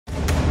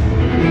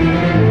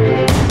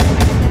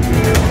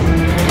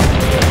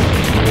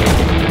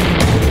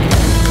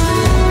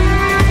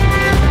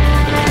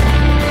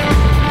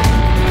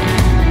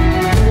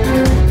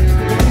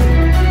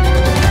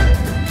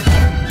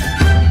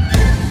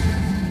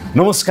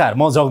नमस्कार,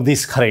 म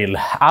जगदीश खरेल।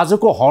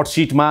 आजको हट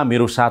सिटमा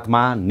मेरो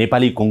साथमा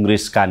नेपाली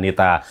कांग्रेसका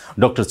नेता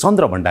डाक्टर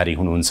चन्द्र भण्डारी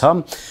हुनुहुन्छ।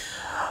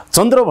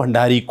 चन्द्र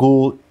भण्डारीको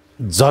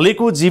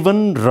जलेको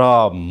जीवन र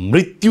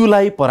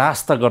मृत्युलाई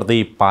परास्त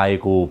गर्दै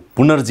पाएको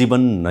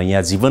पुनर्जीवन,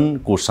 नयाँ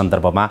जीवनको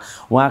सन्दर्भमा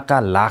उहाँका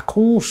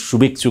लाखौं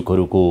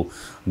शुभेच्छुकहरूको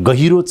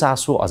गहिरो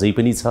चासो अझै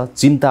पनि छ,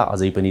 चिन्ता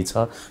अझै पनि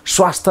छ,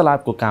 स्वास्थ्य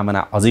लाभको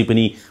कामना अझै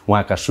पनि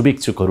उहाँका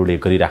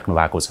शुभेच्छुकहरूले गरिराख्नु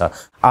भएको छ।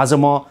 आज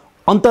म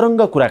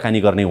अन्तरङ्ग कुराकानी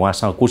गर्ने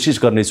उहाँसँग कोसिस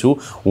गर्नेछु।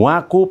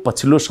 उहाँको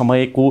पछिल्लो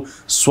समयको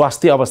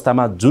स्वास्थ्य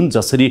अवस्थामा जुन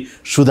जसरी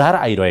सुधार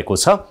आइरहेको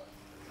छ,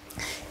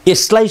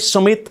 यसलाई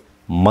समेत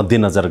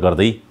मध्यनजर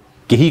गर्दै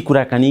केही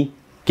कुराकानी,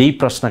 केही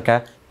प्रश्नका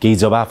केही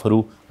जवाफहरू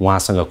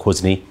उहाँसँग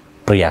खोज्ने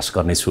प्रयास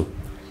गर्नेछु।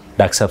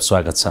 डाक्टर साहब,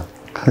 स्वागत छ।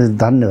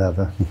 धन्यवाद।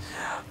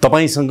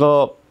 तपाईसँग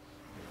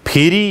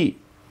फेरि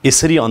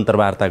यसरी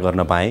अन्तर्वार्ता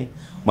गर्न पाएँ,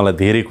 मलाई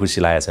धेरै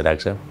खुसी लागेको छ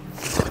डाक्टर साहब।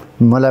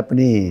 मलाई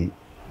पनि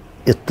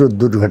यत्रो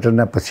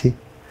दुर्घटनापछि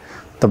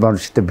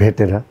तपाईहरुसित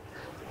भेटेर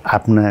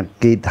आफ्ना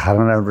केही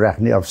धारणाहरू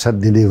राख्ने अवसर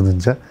दिँदै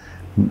हुनुहुन्छ,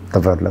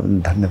 तपाईहरुलाई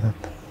पनि धन्यवाद।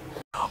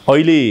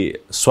 अहिले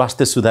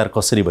स्वास्थ्य सुधार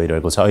कसरी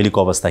भइरहेको छ?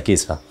 अहिलेको अवस्था के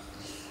छ?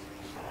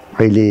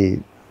 अहिले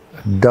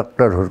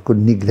डाक्टरहरूको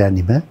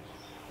निगरानीमा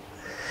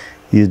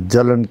यो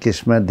जलन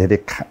केसमा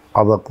धेरै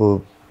अबको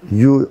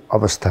यो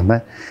अवस्थामा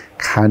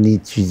खाने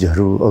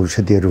चिजहरू,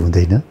 औषधिहरू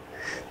हुँदैन।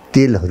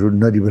 तेलहरू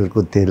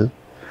नरिवलको तेल,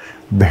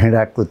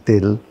 भेडाको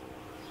तेल,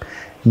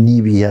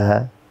 निभिया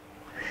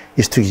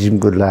यस्तो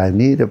किसिमको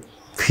लाग्ने र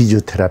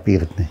फिजियोथेरापी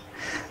गर्ने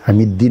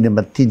हामी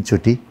दिनमा 3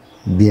 चोटि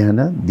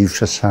बिहान,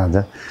 दिउँसो, साँझ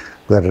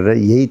गरेर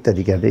यही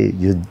तरिकाले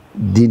यो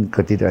दिन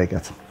कटिरहेका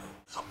छौँ।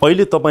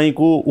 अहिले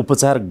तपाईको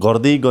उपचार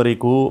गर्दै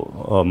गरेको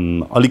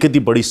अलिकति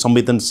बढी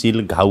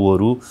संवेदनशील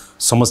घाउहरू,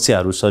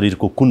 समस्याहरू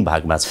शरीरको कुन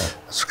भागमा छ?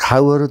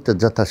 घाउहरू त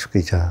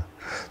जतासुकै छ,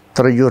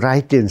 तर यो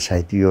राइट ह्यान्ड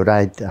साइड, यो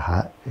राइट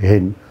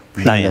ह्यान्ड,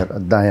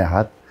 दायाँ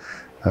हात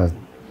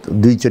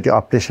 2 चोटि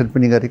अपरेसन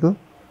पनि गरेको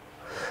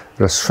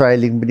र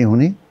स्वाइलिङ पनि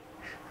हुने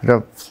र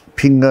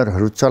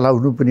फिङ्गरहरू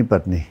चलाउनु पनि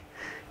पर्ने,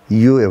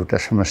 यो एउटा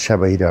समस्या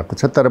भइरहेको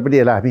छ। तर पनि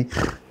यसलाई हामी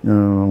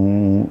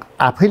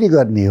आफैले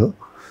गर्ने हो,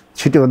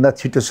 छिटोभन्दा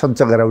छिटो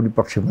सञ्च गराउने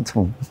पक्षमा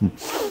छौँ।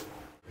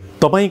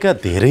 तपाईका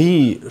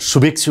धेरै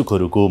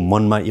शुभेच्छुकहरूको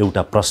मनमा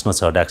एउटा प्रश्न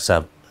छ डाक्टर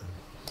साहब,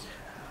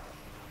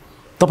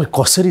 तपाईँ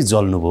कसरी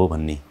जल्नुभयो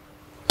भन्ने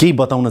केही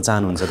बताउन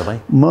चाहनुहुन्छ तपाईँ?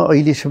 म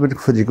अहिलेसम्म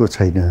खोजेको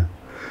छैन,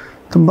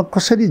 त म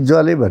कसरी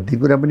जले भन्ने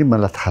कुरा पनि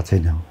मलाई थाहा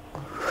छैन।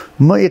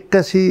 म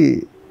एक्कासी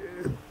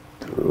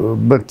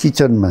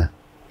किचनमा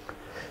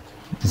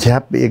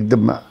झ्याप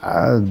एकदम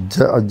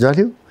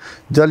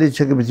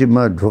जलिसकेपछि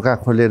म ढोका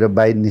खोलेर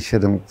बाहिर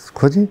निस्केर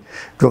खोजेँ,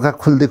 ढोका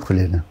खोल्दै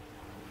खोलेन,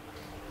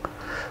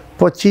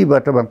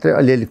 पछिबाट मात्रै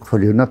अलिअलि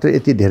खोल्यो, नत्र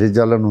यति धेरै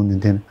जलन हुने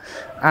थिएन।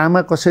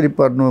 आमा कसरी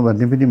पर्नु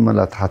भन्ने पनि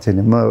मलाई थाहा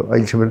छैन। म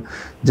अहिलेसम्म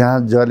जहाँ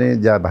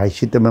जलेँ, जहाँ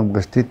भाइसितमा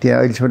बस्थेँ, त्यहाँ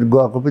अहिलेसम्म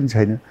गएको पनि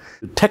छैन।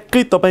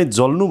 ठ्याक्कै तपाईँ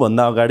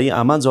जल्नुभन्दा अगाडि,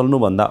 आमा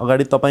जल्नुभन्दा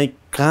अगाडि तपाईँ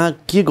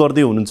कहाँ के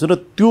गर्दै हुनुहुन्छ र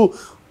त्यो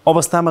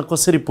अवस्थामा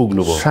कसरी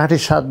पुग्नुभयो?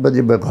 7:30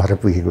 बजे म घर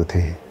पुगेको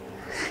थिएँ।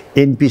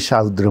 एनपी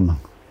साउद्रमा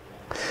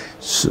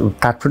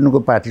काठमाडौँको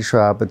पार्टी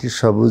सभापति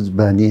सबुज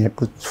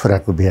बानियाको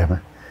छोराको बिहामा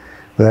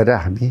गएर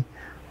हामी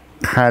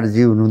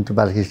खाँडजी हुनुहुन्थ्यो,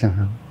 बालकृष्ण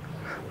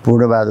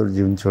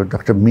पूर्णबहादुरजी हुनुहुन्थ्यो,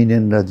 डाक्टर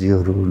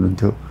मिनेन्द्रजीहरू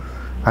हुनुहुन्थ्यो,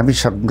 हामी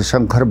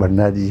शङ्कर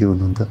भण्डारीजी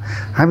हुनुहुन्थ्यो।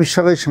 हामी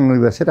सँगै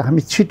बसेर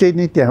हामी छिटै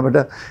नै त्यहाँबाट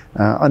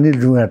अनिल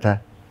रुवाटा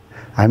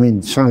हामी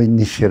सँगै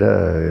निस्केर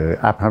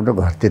आफ्नो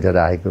घरतिर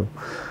आएको।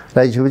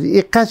 आइसकेपछि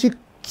एक्कासी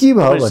के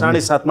भयो?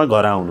 7:30 मा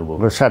घर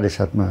आउनुभयो?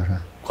 7:30 मा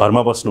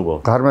घरमा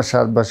बस्नुभयो? घरमा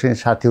बसेँ,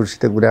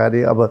 साथीहरूसित कुरा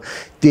गरेँ। अब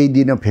त्यही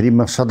दिन फेरि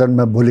म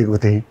सदनमा बोलेको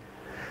थिएँ,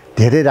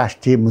 धेरै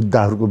राष्ट्रिय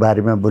मुद्दाहरूको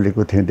बारेमा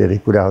बोलेको थिएँ, धेरै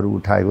कुराहरू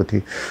उठाएको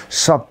थिएँ।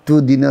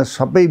 सप्तो दिन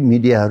सबै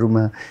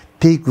मिडियाहरूमा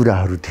त्यही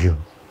कुराहरू थियो।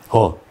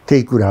 हो,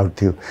 त्यही कुराहरू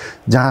थियो,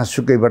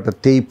 जहाँसुकैबाट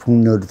त्यही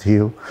फोनहरू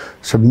थियो,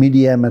 सब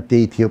मिडियामा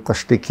त्यही थियो,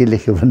 कसले के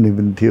लेख्यो भन्ने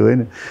पनि थियो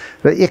होइन।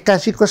 र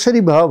एक्कासी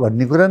कसरी भयो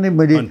भन्ने कुरा नै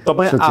मैले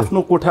तपाईँ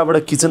आफ्नो कोठाबाट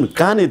किचन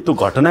कहाँनिर, त्यो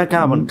घटना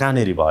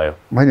कहाँनिर भयो?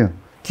 होइन,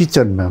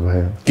 किचनमा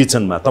भयो।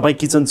 किचनमा? तपाईँ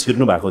किचन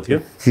छिर्नु भएको थियो?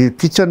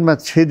 किचनमा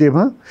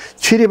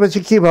छिरेपछि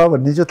के भयो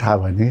भन्ने चाहिँ थाहा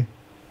भएन।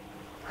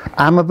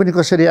 आमा पनि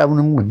कसरी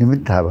आउनु भन्ने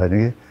पनि थाहा भएन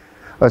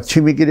कि।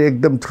 छिमेकीले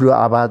एकदम ठुलो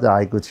आवाज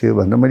आएको थियो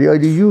भनेर मैले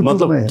अहिले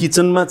मतलब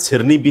किचनमा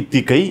छिर्ने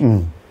बित्तिकै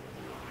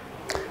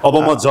अब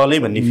म जले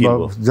भन्ने फिल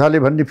भयो? जले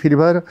भन्ने फिल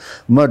भएर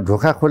म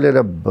ढोका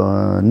खोलेर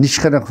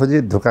निस्कन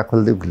खोजेँ, ढोका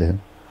खोल्दै खुलेन।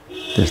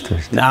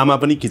 त्यस्तो। आमा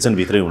पनि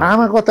किचनभित्रै हुनु?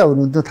 आमा कता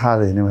हुनुहुन्थ्यो थाहा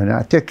छैन भने,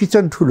 त्यहाँ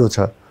किचन ठुलो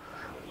छ,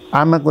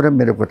 आमाको र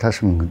मेरो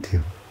कोठासँग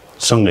थियो,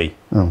 सँगै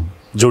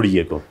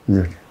जोडिएको।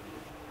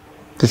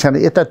 त्यस कारण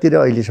यतातिर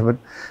अहिलेसम्म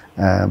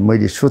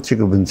मैले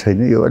सोचेको पनि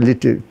छैन। यो अलि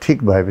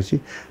ठिक भएपछि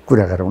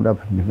कुरा गरौँला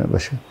भन्नेमा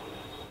बस्यो।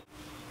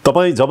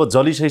 तपाईँ जब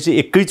जलिसकेपछि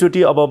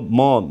एकैचोटि अब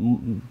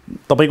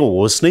तपाईँको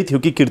होस नै थियो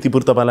कि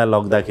कीर्तिपुर तपाईँलाई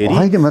लग्दाखेरि?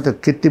 होइन, म त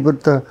कीर्तिपुर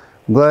त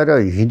गएर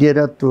हिँडेर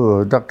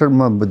त्यो डाक्टर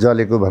म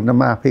जलेको भनेर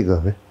म आफै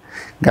गएँ,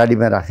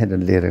 गाडीमा राखेर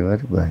लिएर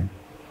गएर गएँ।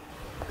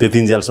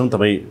 त्यतिन्जेलसम्म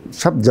तपाईँ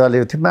सब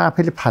जलेको थियो म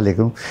आफैले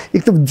फालेको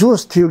एकदम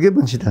जोस थियो के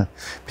मसित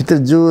भित्र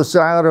जोस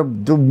आएर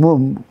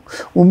म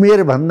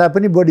उमेर भन्दा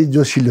पनि बढी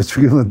जोसिलो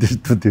छु कि म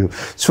त्यस्तो थियो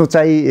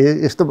सोचाइ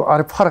यस्तो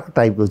अरू फरक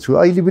टाइपको छु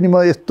अहिले पनि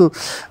म यस्तो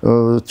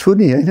छु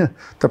नि होइन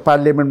त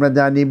पार्लियामेन्टमा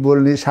जाने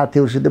बोल्ने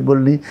साथीहरूसित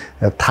बोल्ने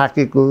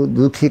थाकेको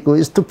दुखेको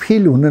यस्तो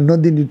फिल हुन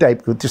नदिने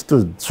टाइपको त्यस्तो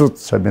सोच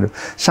छ मेरो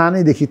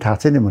सानैदेखि थाहा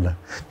छैन मलाई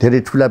धेरै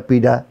ठुला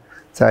पीडा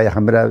चाहे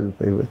हाम्रा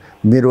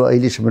मेरो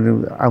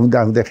अहिलेसम्म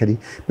आउँदाखेरि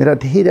मेरा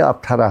धेरै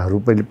अप्ठ्याराहरू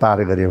पनि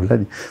पार गरेँ होला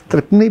नि तर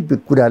कुनै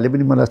कुराले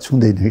पनि मलाई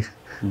छुँदैन कि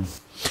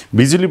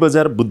बिजुली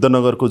बजार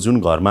बुद्धनगरको जुन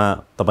घरमा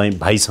तपाईँ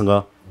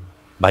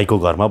भाइको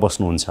घरमा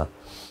बस्नुहुन्छ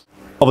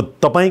अब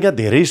तपाईँका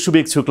धेरै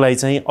शुभेच्छुकलाई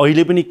चाहिँ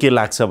अहिले पनि के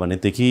लाग्छ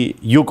भनेदेखि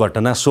यो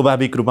घटना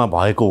स्वाभाविक रूपमा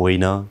भएको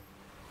होइन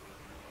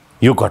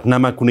यो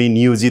घटनामा कुनै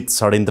नियोजित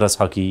षड्यन्त्र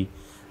छ कि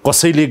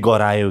कसैले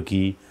गरायो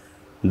कि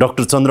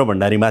डाक्टर चन्द्र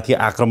भण्डारीमाथि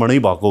आक्रमणै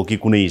भएको हो कि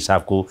कुनै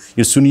हिसाबको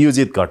यो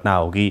सुनियोजित घटना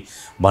हो कि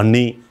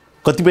भन्ने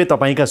कतिपय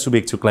तपाईँका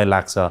शुभेच्छुकलाई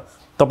लाग्छ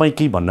तपाईँ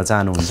के भन्न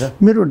चाहनुहुन्छ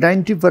मेरो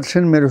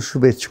 90% मेरो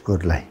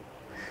शुभेच्छुकहरूलाई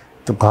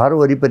त्यो घर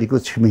वरिपरिको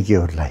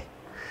छिमेकीहरूलाई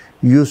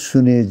यो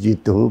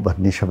सुनियोजित हो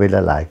भन्ने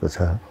सबैलाई लागेको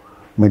छ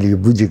मैले यो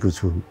बुझेको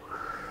छु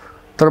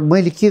तर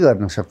मैले के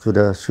गर्न सक्छु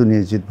र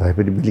सुनियोजित भए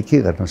पनि मैले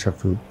के गर्न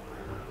सक्छु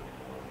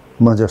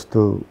म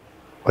जस्तो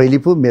अहिले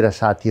पो मेरा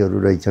साथीहरू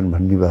रहेछन्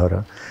भन्ने भएर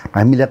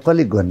हामीलाई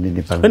कसले गर्ने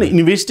नेपाल होइन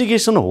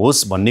इन्भेस्टिगेसन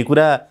होस् भन्ने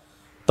कुरा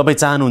तपाईँ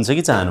चाहनुहुन्छ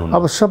कि चाहनुहुन्न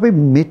अब सबै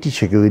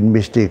मेटिसक्यो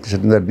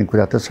इन्भेस्टिगेसन गर्ने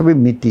कुरा त सबै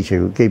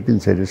मेटिसक्यो केही पनि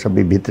छैन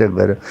सबै भित्र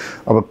गएर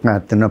अब कहाँ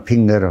त न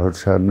फिङ्गरहरू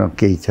छ न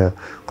केही छ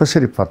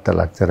कसरी पत्ता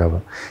लाग्छ र अब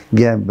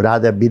यहाँ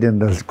राजा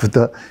वीरेन्द्रको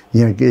त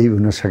यहाँ केही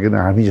हुन सकेन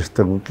हामी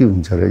जस्तोको के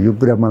हुन्छ र यो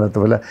कुरा मलाई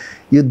तपाईँलाई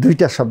यो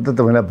दुईवटा शब्द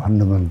तपाईँलाई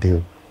भन्नु मन थियो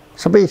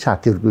सबै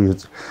साथीहरूको यो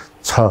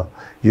छ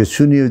यो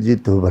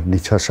सुनियोजित हो भन्ने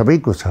छ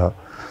सबैको छ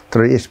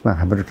तर यसमा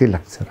हाम्रो के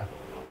लाग्छ र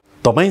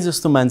तपाईँ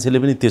जस्तो मान्छेले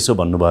पनि त्यसो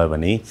भन्नुभयो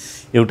भने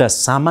एउटा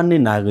सामान्य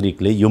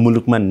नागरिकले यो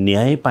मुलुकमा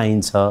न्याय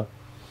पाइन्छ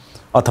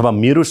अथवा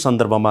मेरो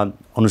सन्दर्भमा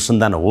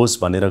अनुसन्धान होस्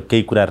भनेर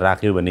केही कुरा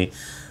राख्यो भने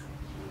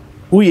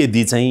ऊ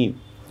यदि चाहिँ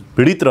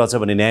पीडित रहेछ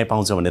भने न्याय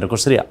पाउँछ भनेर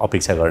कसरी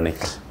अपेक्षा गर्ने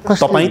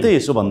तपाईँ त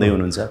यसो भन्दै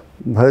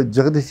हुनुहुन्छ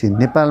जगदीश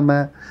नेपालमा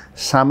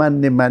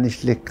सामान्य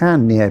मानिसले कहाँ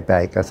न्याय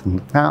पाएका छन्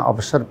कहाँ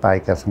अवसर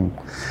पाएका छन्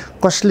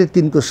कसले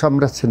तिनको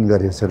संरक्षण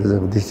गरेको छ र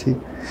जगदीशजी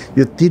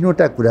यो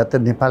तीनवटा कुरा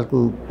त नेपालको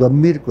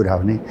गम्भीर कुरा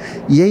हो नि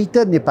यही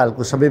त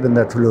नेपालको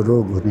सबैभन्दा ठुलो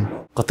रोग हो नि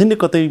कतै न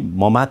कतै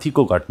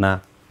ममाथिको घटना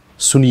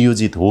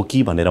सुनियोजित हो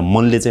कि भनेर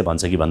मनले चाहिँ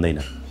भन्छ कि भन्दैन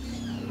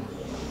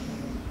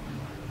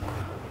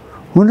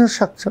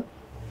हुनसक्छ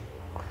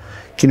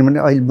किनभने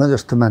अहिले म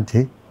जस्तो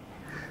मान्छे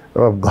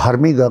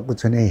घरमै गएको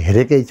छैन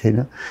हेरेकै छैन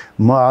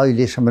म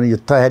अहिलेसम्म यो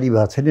तयारी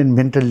भएको छैन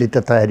मेन्टल्ली त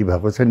तयारी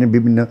भएको छैन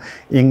विभिन्न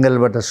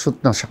एङ्गलबाट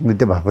सुत्न सक्ने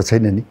त भएको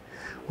छैन नि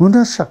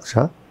हुनसक्छ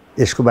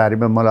यसको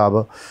बारेमा मलाई अब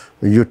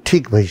यो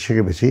ठिक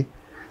भइसकेपछि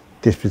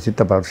त्यसपछि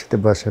तपाईँहरूसित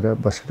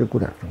बसेर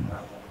कुरा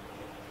गर्नु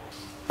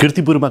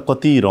कीर्तिपुरमा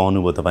कति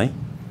रहनुभयो तपाईँ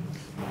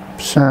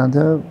साँझ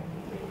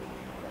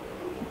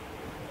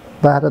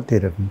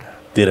 12-13 घन्टा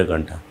 13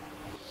 घन्टा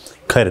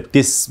खैर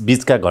त्यस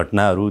बीचका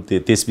घटनाहरू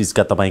त्यस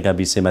बीचका तपाईँका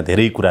विषयमा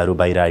धेरै कुराहरू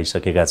बाहिर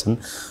आइसकेका छन्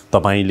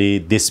तपाईँले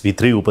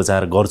देशभित्रै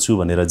उपचार गर्छु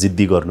भनेर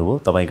जिद्दी गर्नुभयो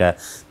तपाईँका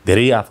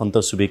धेरै आफन्त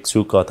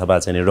शुभेच्छुक अथवा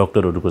चाहिँ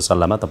डाक्टरहरूको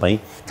सल्लाहमा तपाईँ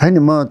छैन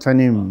म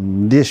चाहिँ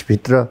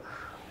देशभित्र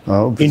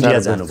इन्डिया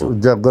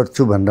जानुभयो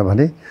गर्छु भनेर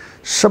भने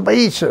सबै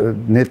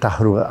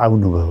नेताहरू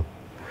आउनुभयो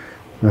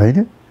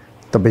होइन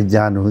तपाईँ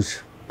जानुहोस्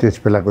त्यस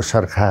बेलाको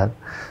सरकार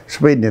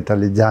सबै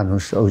नेताले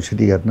जानुहोस्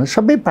औषधि गर्न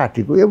सबै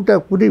पार्टीको एउटा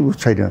कुनै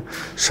छैन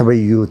सबै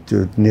यो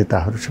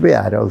नेताहरू सबै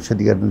आएर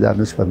औषधि गर्न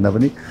जानुहोस् भन्दा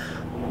पनि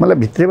मलाई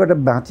भित्रैबाट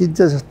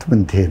बाँचिन्छ जस्तो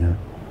पनि थिएन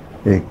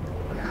एक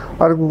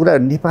अर्को कुरा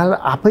नेपाल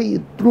आफै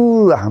यत्रो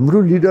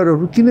हाम्रो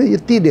लिडरहरू किन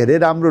यति धेरै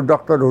राम्रो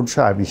डक्टरहरू छ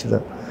हामीसित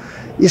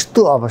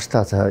यस्तो अवस्था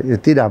छ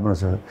यति राम्रो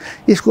छ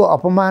यसको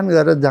अपमान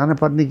गरेर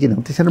जानुपर्ने किन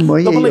त्यसरी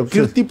म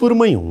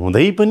कीर्तिपुरमै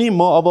हुँदै पनि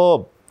म अब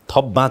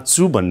थप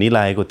बाँच्छु भन्ने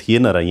लागेको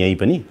थिएन र यहीँ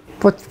पनि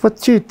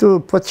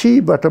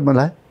पछिबाट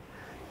मलाई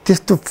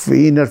त्यस्तो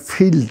इनर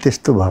फिल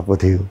त्यस्तो भएको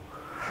थियो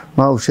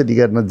म औषधि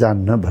गर्न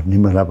जान्न भन्ने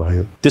मलाई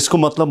भयो त्यसको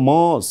मतलब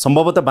म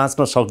सम्भवतः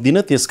बाँच्न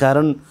सक्दिनँ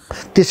त्यसकारण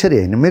त्यसरी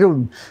होइन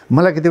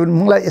मलाई के थियो भने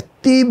मलाई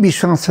यति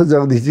विश्वास छ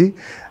जगदीशजी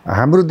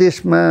हाम्रो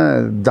देशमा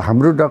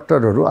हाम्रो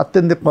डक्टरहरू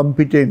अत्यन्तै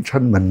कम्पिटेन्ट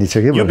छन् भन्ने छ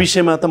कि यो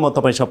विषयमा त म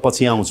तपाईँसँग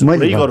पछि आउँछु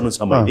पुरै गर्नु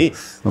छ मैले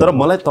तर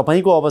मलाई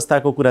तपाईँको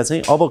अवस्थाको कुरा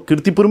चाहिँ अब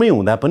कीर्तिपुरमै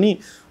हुँदा पनि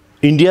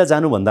इन्डिया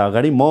जानुभन्दा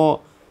अगाडि म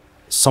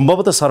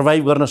सम्भवतः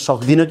सर्भाइभ गर्न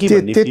सक्दिनँ कि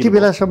त्यति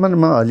बेलासम्म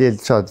म अलिअलि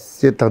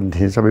चेतन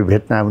थिएँ सबै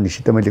भेट्न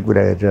आउनेसित मैले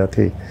कुरा गरिरहेको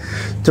थिएँ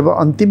जब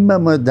अन्तिममा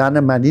म जान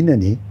मानिनँ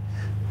नि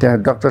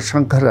त्यहाँ डाक्टर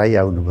शङ्कर राई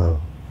आउनुभयो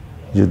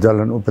यो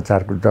जलन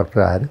उपचारको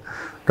डाक्टर आएर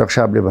डाक्टर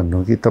साहबले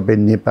भन्नुभयो कि तपाईँ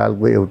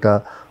नेपालको एउटा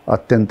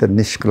अत्यन्त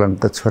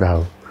निष्कलङ्क छोरा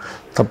हो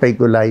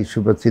तपाईँको लागि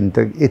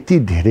शुभचिन्तक यति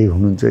धेरै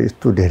हुनुहुन्छ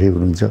यस्तो धेरै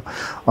हुनुहुन्छ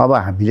अब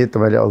हामीले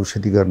तपाईँलाई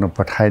औषधि गर्न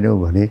पठाएनौँ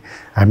भने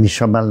हामी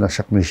सम्हाल्न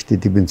सक्ने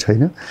स्थिति पनि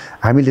छैन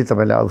हामीले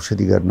तपाईँलाई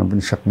औषधि गर्न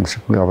पनि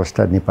सक्ने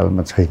अवस्था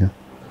नेपालमा छैन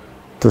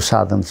त्यो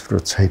साधन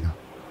स्रोत छैन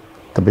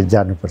तपाईँ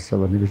जानुपर्छ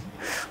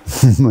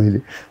भनेपछि मैले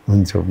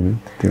हुन्छ भने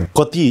त्यो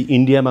कति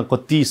इन्डियामा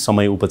कति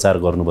समय उपचार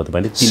गर्नुभयो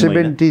तपाईँले?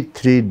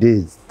 73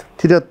 डेज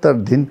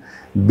 73 दिन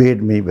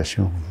बेडमै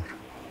बस्यौँ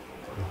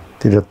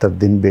 73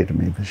 दिन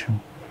बेडमै बस्यौँ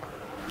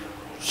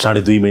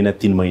 2.5 महिना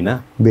 3 महिना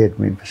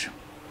बेडमै बस्यौँ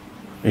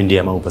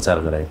इन्डियामा उपचार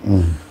गरायो।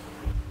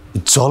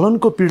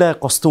 जलनको पीडा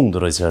कस्तो हुँदो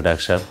रहेछ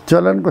डाक्टर साहब?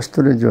 जलन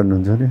कस्तो रहेछ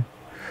भन्नुहुन्छ भने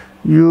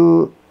यो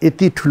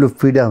यति ठुलो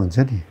पीडा हुन्छ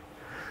नि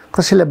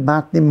कसैलाई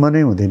बाँच्ने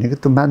मनै हुँदैन कि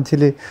त्यो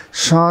मान्छेले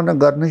सहन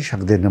गर्नै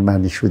सक्दैन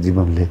मानिसको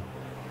जीवनले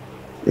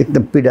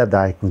एकदम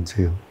पीडादायक हुन्छ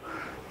यो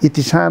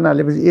यति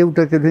सानाले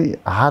एउटा के भने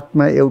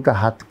हातमा एउटा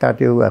हात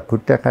काट्यो वा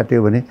खुट्टा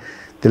काट्यो भने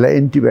त्यसलाई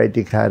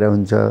एन्टिबायोटिक खाएर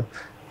हुन्छ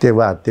त्यो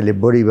वा त्यसले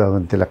बढी भयो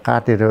भने त्यसलाई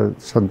काटेर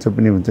सन्चो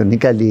पनि हुन्छ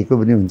निकालिएको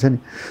पनि हुन्छ नि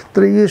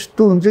तर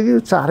यस्तो हुन्छ कि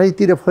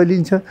चारैतिर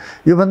फैलिन्छ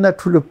योभन्दा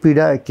ठुलो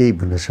पीडा केही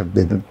हुन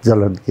सक्दैन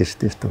जलन केस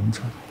त्यस्तो हुन्छ।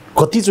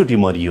 कतिचोटि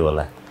मरियो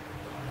होला?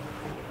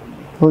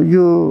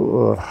 यो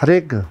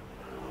हरेक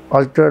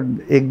अल्टर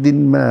एक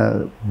दिनमा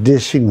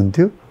ड्रेसिङ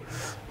हुन्थ्यो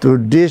त्यो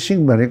ड्रेसिङ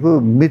भनेको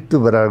मृत्यु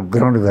बराबर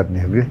ग्रहण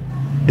गर्ने हो कि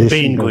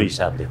पेनको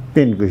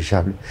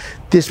हिसाबले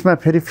त्यसमा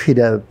फेरि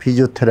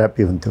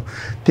फिजियोथेरापी हुन्थ्यो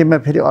त्यसमा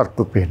फेरि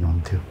अर्को पेन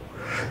हुन्थ्यो।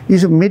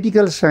 यो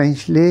मेडिकल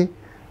साइन्सले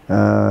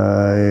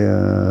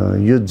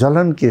यो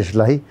जलन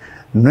केसलाई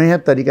नयाँ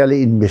तरिकाले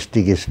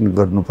इन्भेस्टिगेसन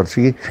गर्नुपर्छ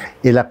कि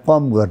यसलाई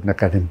कम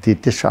गर्नका निम्ति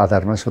त्यस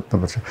आधारमा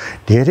सोध्नुपर्छ।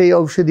 धेरै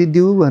औषधि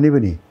दिऊ भने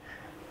पनि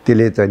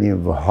त्यसले चाहिँ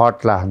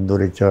हार्टलाई हान्दो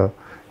रहेछ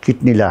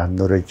किडनीलाई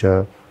हान्दो रहेछ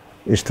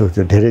यस्तो हुन्छ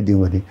धेरै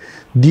दिउँ भने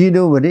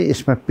दिएनौँ भने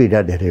यसमा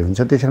पीडा धेरै हुन्छ।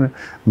 त्यस कारण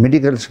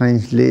मेडिकल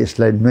साइन्सले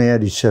यसलाई नयाँ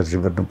रिसर्च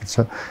गर्नुपर्छ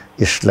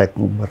यसलाई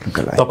कम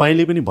गर्नका लागि।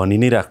 तपाईँले पनि भनि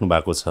नै राख्नु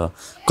भएको छ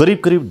करिब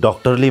करिब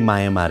डक्टरले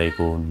माया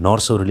मारेको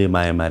नर्सहरूले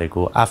माया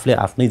मारेको आफूले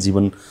आफ्नै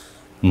जीवन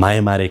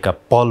माया मारेका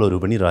पलहरू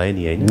पनि रहे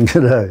नि होइन?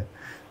 रहे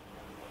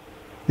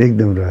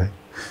एकदम रहे।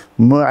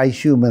 म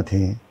आइसियुमा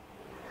थिएँ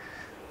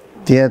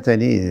त्यहाँ चाहिँ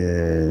नि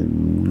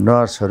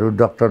नर्सहरू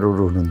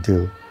डक्टरहरू हुनुहुन्थ्यो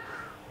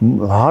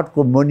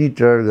हार्टको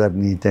मोनिटर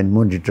गर्ने चाहिँ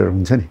मोनिटर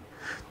हुन्छ नि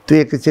त्यो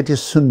एकैचोटि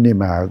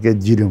शून्यमा आयो क्या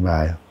जिरोमा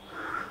आयो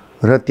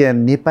र त्यहाँ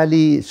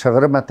नेपाली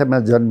सगरमाथामा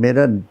जन्मेर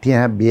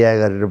त्यहाँ बिहा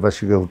गरेर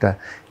बसेको एउटा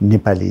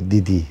नेपाली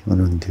दिदी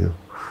हुनुहुन्थ्यो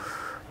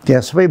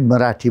त्यहाँ सबै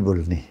मराठी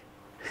बोल्ने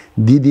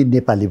दिदी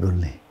नेपाली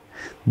बोल्ने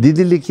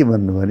दिदीले के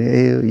भन्नु भने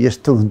ए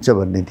यस्तो हुन्छ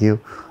भन्ने थियो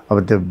अब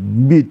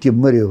त्यो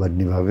मर्यो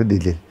भन्ने भयो क्या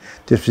दिदीले।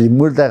 त्यसपछि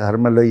मुर्दा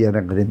घरमा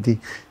लैजानको निम्ति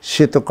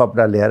सेतो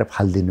कपडा ल्याएर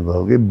फालिदिनु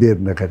भयो कि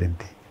बेर्नका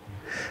निम्ति।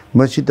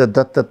 मसित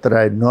दत्त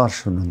राय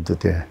नर्स हुनुहुन्थ्यो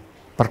त्यहाँ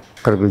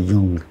पर्खरको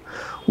जुङ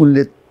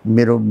उनले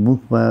मेरो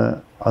मुखमा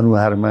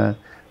अनुहारमा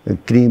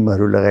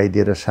क्रिमहरू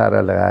लगाइदिएर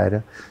सारा लगाएर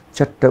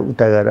चट्ट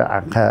उता गएर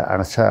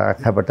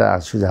आँखाबाट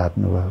आँसु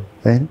झार्नुभयो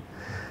होइन।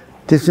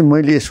 त्यसपछि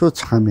मैले यसो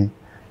छामेँ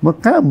म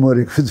कहाँ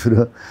मरेको छु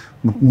र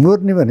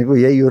मर्ने भनेको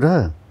यही हो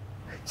र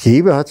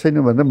केही भएको छैन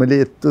भनेर मैले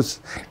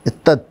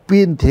यता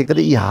पेन थिएँ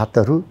कि यी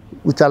हातहरू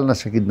उचाल्न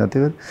सकिन्न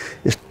थियो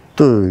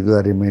यस्तो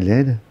गरेँ मैले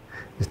होइन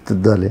यस्तो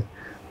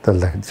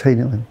दल्दाखेरि छैन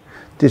भने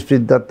त्यसपछि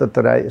दत्त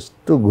राय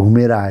यस्तो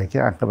घुमेर आयो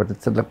क्या आँखाबाट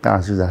चल्लक्क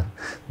आँसु झार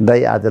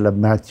दाइ आजलाई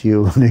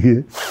बाँचियो भने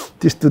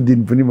त्यस्तो दिन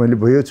पनि मैले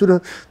भएको छु र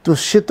त्यो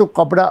सेतो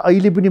कपडा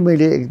अहिले पनि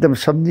मैले एकदम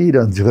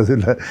सम्झिरहन्छु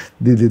हजुरलाई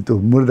दिदी त्यो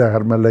मुर्दा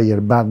घरमा लगेर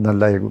बाँध्न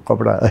लागेको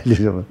कपडा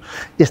अहिलेसम्म।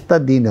 यस्ता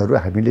दिनहरू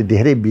हामीले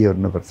धेरै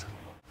बिहोर्नुपर्छ।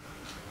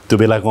 त्यो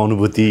बेलाको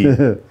अनुभूति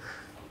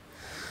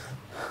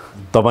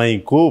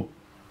तपाईँको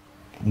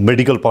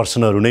मेडिकल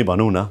पर्सनहरू नै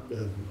भनौँ न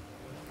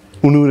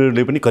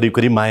उनीहरूले पनि करिब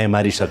करिब माया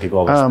मारिसकेको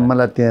अवस्था।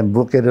 मलाई त्यहाँ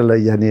बोकेर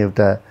लैजाने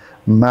एउटा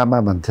मामा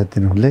भन्छ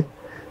तिनीहरूले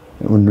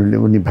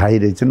उनी भाइ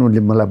रहेछन्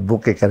उनले मलाई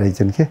बोकेका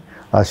रहेछन् के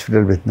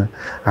हस्पिटलभित्र।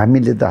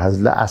 हामीले त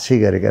हजुरलाई आशै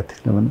गरेका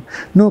थिएनौँ भने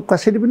न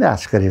कसैले पनि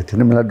आश गरेको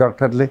थिएन। मलाई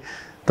डक्टरले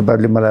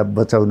तपाईँहरूले मलाई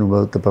बचाउनु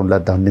भयो तपाईँलाई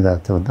धन्यवाद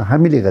छ भन्दा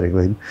हामीले गरेको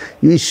होइन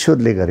यो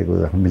ईश्वरले गरेको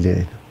हामीले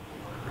होइन।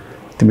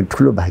 तिमी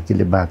ठुलो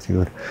भाग्यले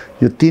बाँचेको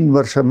यो 3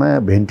 वर्षमा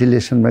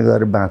भेन्टिलेसनमा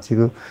गएर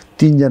बाँचेको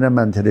 3 जना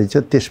मान्छे रहेछ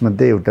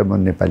त्यसमध्ये एउटा म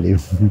नेपाली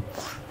हुँ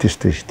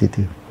त्यस्तो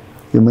स्थिति हो।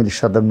 यो मैले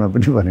सदनमा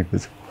पनि भनेको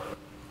छु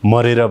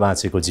मरेर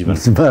बाँचेको जीवन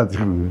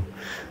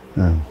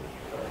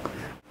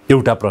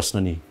एउटा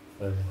प्रश्न नि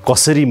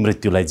कसरी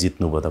मृत्युलाई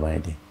जित्नुभयो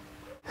तपाईँले?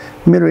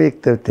 मेरो एक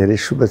त धेरै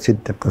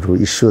शुभचिन्तकहरू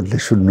ईश्वरले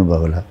सुन्नुभयो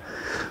होला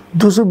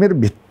दोस्रो मेरो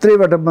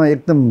भित्रैबाट म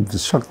एकदम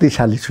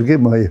शक्तिशाली छु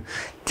कि म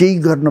केही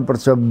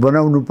गर्नुपर्छ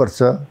बनाउनुपर्छ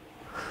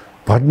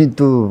भन्ने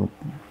त्यो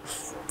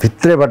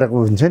भित्रैबाटको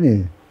हुन्छ नि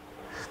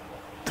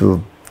त्यो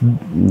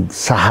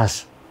साहस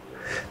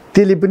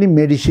त्यसले पनि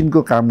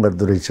मेडिसिनको काम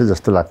गर्दो रहेछ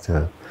जस्तो लाग्छ।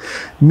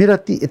 मेरा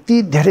यति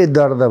धेरै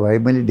दर्द भए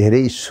मैले धेरै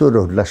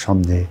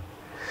ईश्वरहरूलाई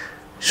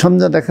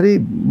सम्झँदाखेरि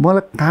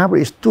मलाई कहाँबाट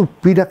यस्तो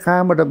पीडा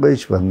कहाँबाट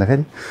गएछ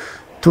भन्दाखेरि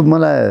त्यो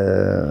मलाई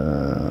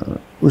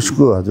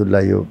उसको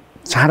हजुरलाई यो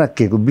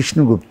चाणक्यको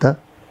विष्णुगुप्त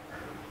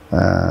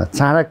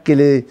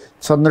चाणक्यले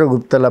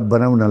चन्द्रगुप्तलाई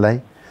बनाउनलाई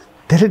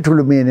धेरै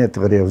ठुलो मेहनत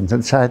गरेका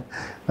हुन्छन्। सायद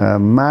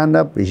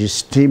मानव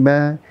हिस्ट्रीमा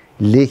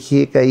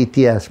लेखिएका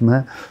इतिहासमा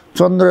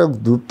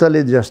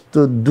चन्द्रगुप्तले जस्तो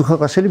दुःख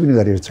कसैले पनि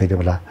गरेको छैन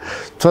होला।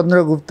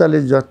 चन्द्रगुप्तले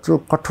जस्तो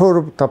कठोर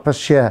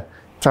तपस्या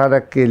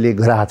चाणक्यले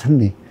गराएको छन्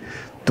नि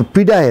त्यो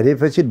पीडा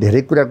हेरेपछि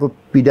धेरै कुराको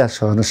पीडा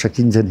सहन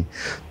सकिन्छ नि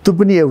त्यो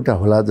पनि एउटा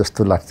होला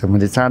जस्तो लाग्छ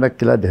मैले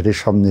चाणक्यलाई धेरै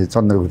सम्झेँ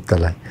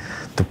चन्द्रगुप्तलाई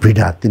त्यो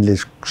पीडा तिनले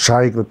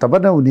सहेको तब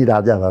न उनी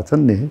राजा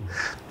भएछन् नि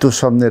त्यो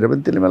सम्झेर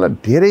पनि त्यसले मलाई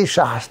धेरै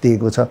साहस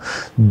दिएको छ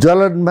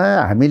जलनमा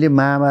हामीले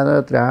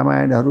महाभारत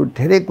रामायणहरू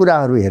धेरै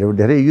कुराहरू हेऱ्यौँ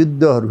धेरै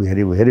युद्धहरू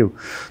हेऱ्यौँ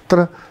तर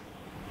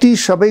ती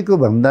सबैको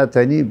भन्दा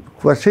चाहिँ नि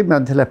कसै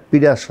मान्छेलाई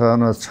पीडा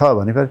सहन छ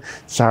भने पनि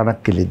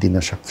चाणक्यले दिन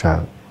सक्छ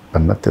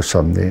भन्न त्यो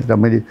सम्झेँ र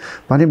मैले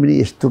भने पनि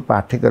यस्तो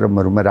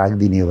पाठ्यक्रमहरूमा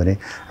राखिदिने हो भने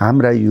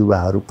हाम्रा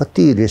युवाहरू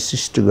कति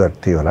रेसिस्ट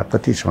गर्थे होला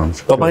कति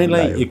सहन्छ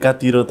तपाईँलाई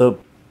एकातिर त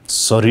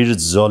शरीर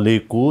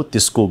जलेको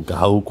त्यसको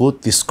घाउको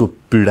त्यसको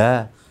पीडा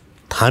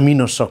थामी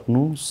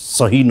नसक्नु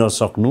सही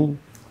नसक्नु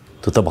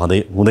त्यो त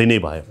हुँदै नै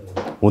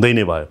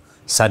भयो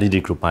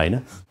शारीरिक रूपमा होइन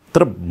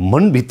तर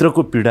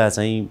मनभित्रको पीडा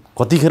चाहिँ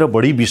कतिखेर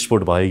बढी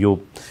विस्फोट भयो यो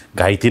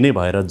घाइते नै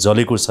भएर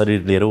जलेको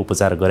शरीर लिएर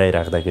उपचार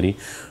गराइराख्दाखेरि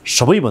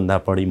सबैभन्दा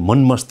बढी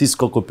मन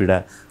मस्तिष्कको पीडा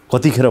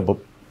कतिखेर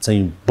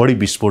चाहिँ बढी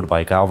विस्फोट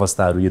भएका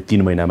अवस्थाहरू यो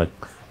 3 महिनामा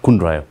कुन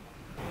रह्यो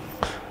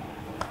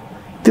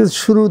त्यो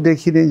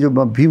सुरुदेखि नै जो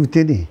म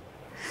बिउथेँ नि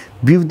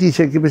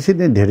बिउतिसकेपछि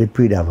नै धेरै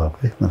पीडा भयो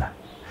है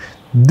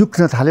मलाई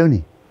दुख्न थाल्यो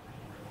नि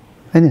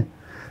हैन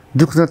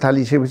दुख्न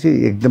थालिसकेपछि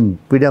एकदम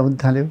पीडा हुन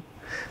थाल्यो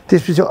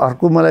त्यसपछि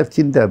अर्को मलाई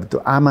चिन्ता त्यो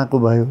आमाको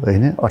भयो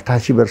हैन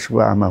 88 वर्षको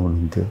आमा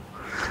हुनुहुन्थ्यो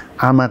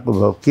आमाको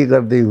भयो के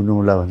गर्दै हुनु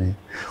होला भने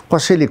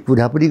कसैले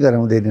कुरा पनि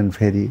गराउँदैनन्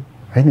फेरि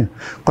हैन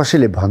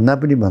कसैले भन्दा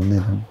पनि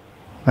भन्दैनन्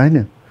हैन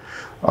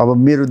अब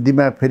मेरो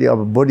दिमाग फेरि अब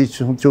बढी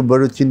सोच्यो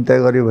बढी चिन्ता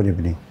गर्यो भने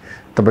पनि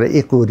तपाईलाई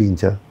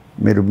एकोरिन्छ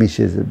मेरो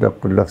मिसेस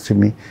डाक्टर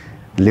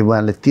लक्ष्मीले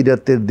उहाँले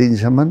 73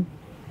 दिनसम्म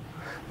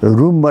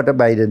रुमबाट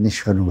बाहिर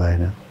निस्कनु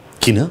भएन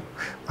किन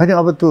अनि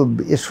अब त्यो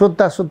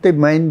सोच्दै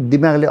माइन्ड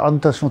दिमागले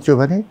अन्त सोच्यो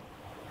भने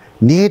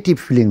नेगेटिभ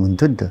फिलिङ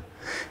हुन्थ्यो नि त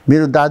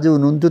मेरो दाजु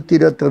हुनुहुन्थ्यो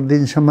 73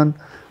 दिनसम्म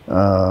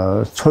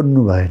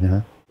छोड्नु भएन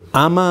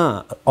आमा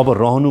अब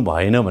रहनु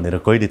भएन भनेर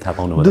कहिले थाहा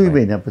पाउनु भयो 2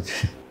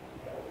 महिनापछि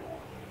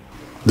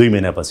 2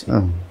 महिनापछि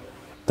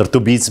तर त्यो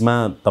बीचमा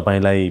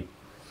तपाईलाई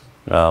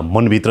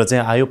मनभित्र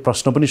चाहिँ आयो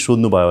प्रश्न पनि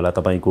सोध्नु भयो होला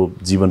तपाईको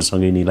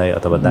जीवनसँगैनीलाई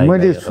अथवा दाइ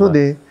मैले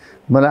सोधेँ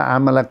मलाई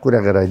आमालाई कुरा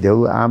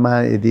गराइदेऊ आमा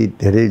यदि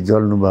धेरै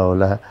जल्नु भयो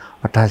होला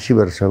 88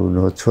 वर्ष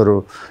हुनु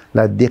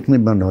छोरोलाई देख्ने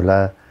मन होला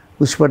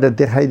उसबाट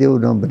देखाइदेऊ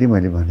न पनि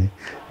मैले भने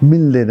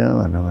मिल्दैन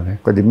भने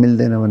कहिले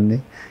मिल्दैन भन्ने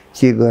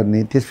के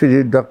गर्ने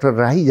त्यसपछि डाक्टर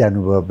राई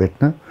जानुभयो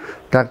भेट्न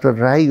डाक्टर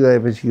राई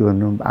गएपछि के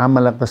भन्नु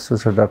आमालाई कस्तो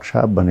छ डाक्टर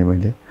साहब भने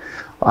मैले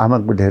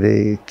आमाको धेरै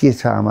के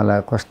छ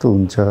आमालाई कस्तो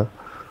हुन्छ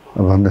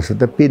भन्दैछ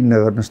त पिन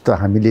नगर्नुहोस् त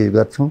हामीले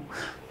गर्छौँ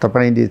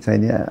तपाईले चाहिँ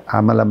नि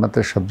आमालाई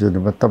मात्र सम्झिनु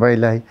भयो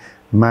तपाईलाई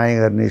माया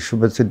गर्ने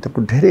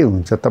शुभचिन्तकको धेरै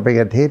हुन्छ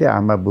तपाईका धेरै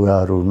आमा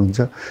बुवाहरू हुनुहुन्छ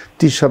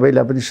ती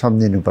सबैलाई पनि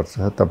सम्झिनुपर्छ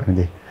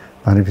तपाईले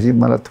भनेपछि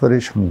मलाई थोरै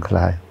शङ्का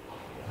लाग्यो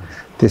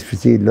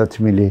त्यसपछि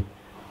लक्ष्मीले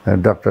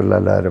डाक्टरलाई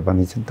लगाएर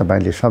भनिन्छ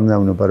तपाईले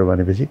सम्झाउनु पर्यो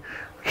भनेपछि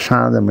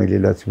साँझ मैले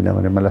लक्ष्मीलाई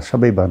भने मलाई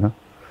सबै भन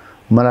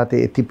मलाई त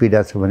यति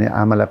पीडा छ भने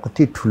आमालाई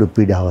कति ठुलो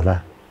पीडा होला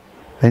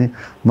हैन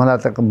मलाई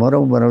त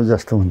मरौ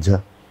जस्तो हुन्छ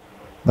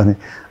भने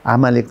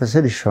आमाले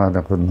कसरी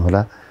सहन गर्नु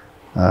होला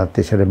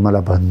त्यसैले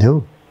मलाई भन्देऊ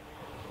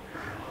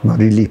म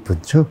रिलिफ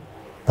हुन्छु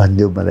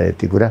भन्देऊ मलाई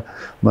यति कुरा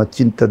म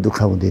चिन्ता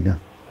दुखाउँदिनँ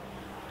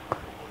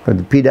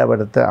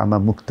पीडाबाट त आमा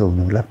मुक्त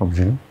हुनु होला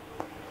कमसेकम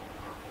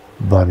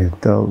भनेको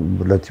त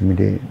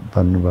लक्ष्मीले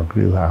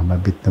भन्नुभएको आमा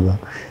बित्नुभयो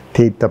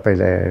त्यही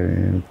तपाईलाई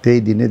त्यही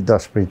दिनै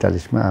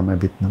 10:45 मा आमा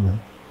बित्नुभयो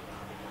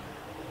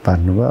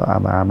भन्नुभयो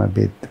आमा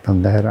बित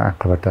भन्दाखेरि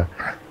आँखाबाट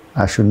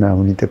आँसु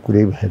नहुने त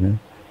कुरै भएन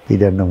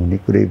पीडा नहुने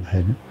कुरै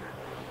भएन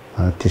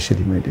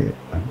त्यसरी मैले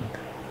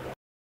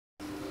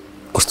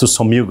कस्तो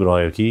संयोग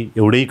रह्यो कि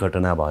एउटै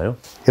घटना भयो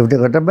एउटा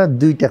घटनामा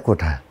 2टा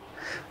कोठा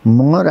म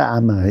र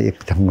आमा एक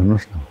ठाउँ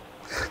गर्नुहोस् न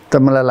त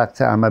मलाई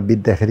लाग्छ आमा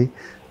बित्दाखेरि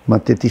म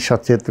त्यति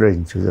सचेत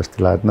रहन्छु जस्तो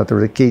लाग्छ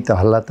नत्र केही त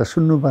हल्ला त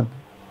सुन्नु पर्ने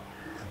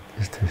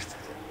यस्तो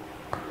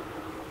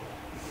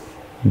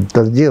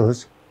तर जे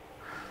होस्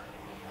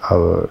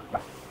अब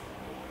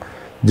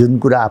जुन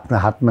कुरा आफ्नो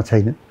हातमा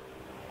छैन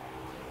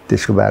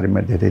त्यसको बारेमा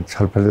धेरै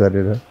छलफल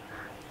गरेर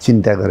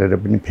चिन्ता गरेर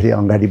पनि फेरि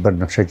अगाडि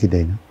बढ्न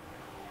सकिँदैन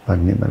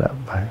भन्ने मलाई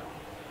भयो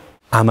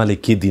आमाले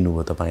के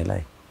दिनुभयो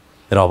तपाईलाई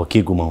र अब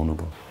के गुमाउनु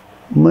भयो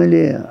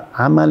मैले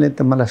आमाले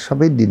त मलाई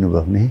सबै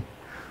दिनुभयो नि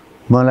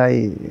मलाई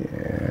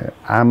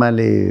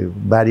आमाले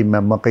बारीमा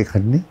मकै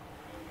खन्ने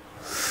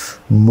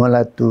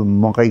मलाई त्यो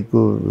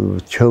मकैको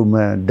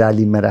छेउमा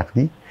डालीमा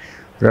राख्ने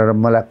र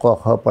मलाई क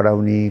ख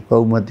पढाउने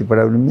कौमती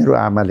पढाउने मेरो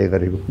आमाले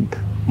गरेको नि त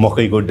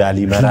मकैको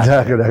डालीमा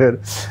राखेर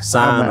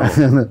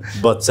सानो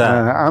बच्चा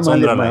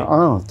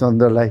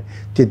चन्द्रलाई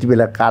त्यति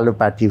बेला कालो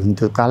पाटी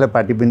हुन्थ्यो कालो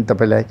पाटी पनि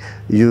तपाईलाई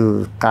यो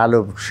कालो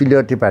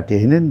सिलटी पाटी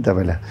हैन नि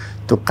तपाईलाई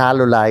त्यो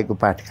कालो लागेको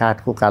पाटी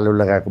काठको कालो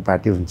लगाएको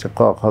पाटी हुन्छ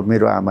क ख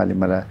मेरो आमाले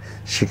मलाई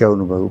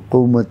सिकाउनु भयो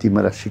कौमती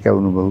मलाई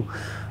सिकाउनु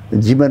भयो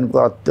जीवनको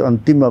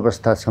अन्तिम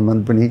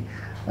अवस्थासम्म पनि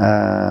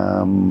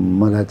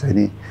मलाई चाहिँ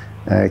नि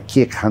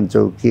के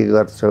खान्छौ के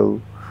गर्छौ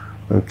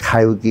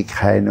खायौ कि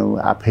खाएनौ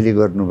आफैले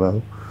गर्नुभयो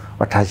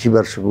 88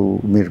 वर्षको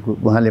उमेरको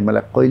उहाँले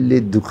मलाई कहिले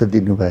दुःख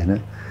दिनु भएन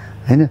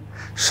हैन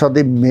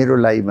सधैँ मेरो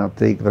लागि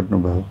मात्रै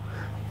गर्नुभयो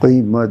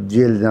कोही म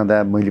जेल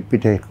जाँदा मैले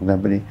पिटाइ खाँदा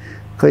पनि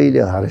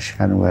कहिले हरेस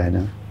खानु भएन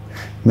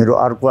मेरो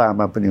अर्को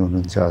आमा पनि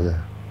हुनुहुन्छ अझ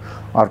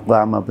अर्को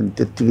आमा पनि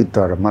त्यत्तिकै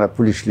तर मलाई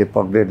पुलिसले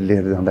पक्रेर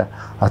लिएर जाँदा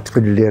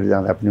हत्केली लिएर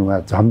जाँदा पनि उहाँ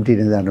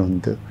झम्टिन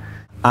जानुहुन्थ्यो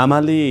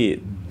आमाले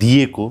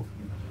दिएको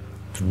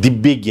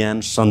दिव्य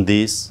ज्ञान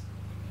सन्देश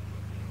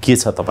के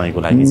छ तपाईको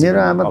लागि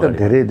मेरो आमा त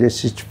धेरै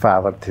रेसिस्ट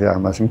पावर थियो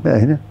आमासँग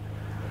हैन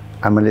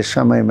आमाले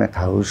समयमा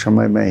खाऊ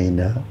समयमा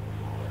हिँड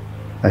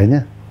हैन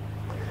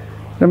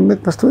र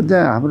कस्तो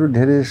चाहिँ हाम्रो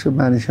धेरै जसो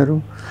मानिसहरू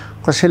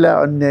कसैलाई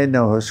अन्याय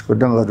नहोस्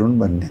नगरून्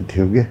भन्ने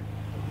थियो के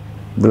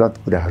गलत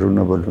कुराहरू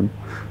नबोलुन्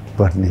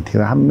भन्ने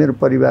थियो मेरो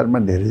परिवारमा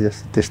धेरै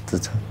जस्तो त्यस्तो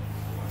छ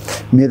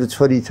मेरो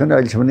छोरी छन्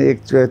अहिलेसम्म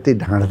एकचोटि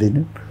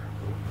ढाँड्दैनन्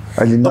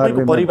अहिले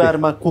तपाईको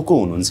परिवारमा को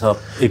हुनुहुन्छ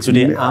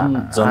एकचोटि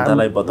आम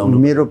जनतालाई बताउनु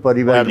मेरो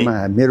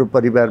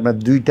परिवारमा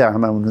दुईटा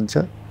आमा हुनुहुन्छ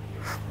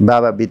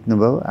बाबा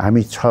बित्नुभयो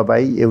हामी 6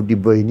 भाइ एउटी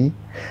बहिनी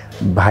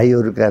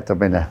भाइहरूका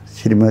तपाईलाई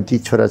श्रीमती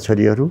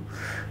छोराछोरीहरू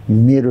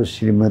मेरो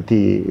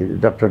श्रीमती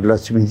डाक्टर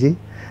लक्ष्मीजी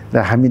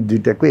र हामी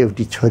दुईटाको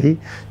एउटी छोरी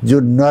जो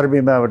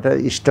नर्वेमाबाट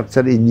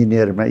स्ट्रक्चर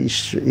इन्जिनियरमा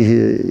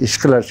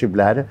स्कलरसिप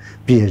लाएर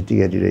पिएचडी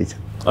गरिरहेछ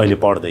अहिले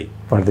पढ्दै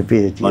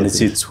पिएचडी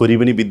भनेपछि छोरी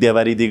पनि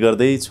विद्यावारिधि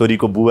गर्दै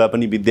छोरीको बुबा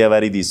पनि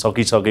विद्यावारिधि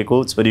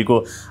सकिसकेको छोरीको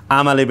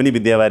आमाले पनि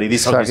विद्यावारिधि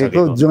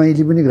सकिसकेको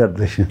ज्वाइँले पनि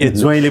गर्दै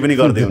ज्वाइँले पनि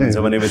गर्दै हुनुहुन्छ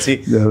भनेपछि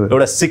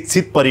एउटा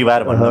शिक्षित परिवार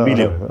भन्न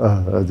मिल्यो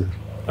हजुर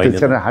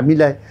त्यसकारण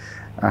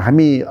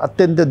हामी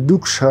अत्यन्त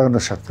दुःख सहन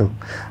सक्छौँ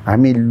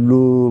हामी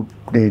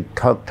लोभ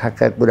ठग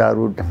ठाकका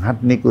कुराहरू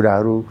ढाँट्ने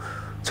कुराहरू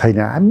छैन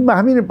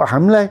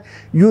हामीलाई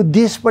यो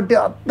देशपट्टि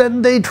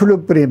अत्यन्तै ठुलो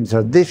प्रेम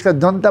छ देशका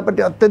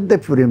जनतापट्टि अत्यन्तै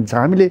प्रेम छ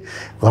हामीले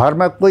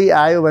घरमा कोही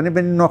आयो भने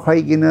पनि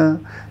नखुवाइकिन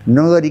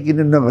नगरिकिन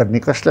नगर्ने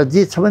कसलाई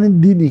जे छ भने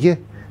दिने के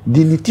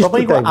दिने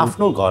तपाईँको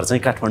आफ्नो घर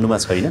चाहिँ काठमाडौँमा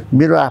छैन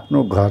मेरो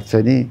आफ्नो घर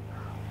चाहिँ नि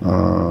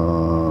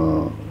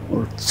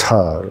छ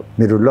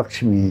मेरो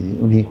लक्ष्मी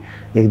उनी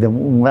एकदम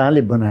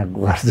उहाँले बनाएको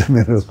घर छ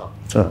मेरो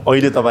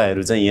अहिले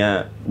तपाईँहरू चाहिँ यहाँ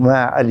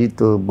उहाँ अलि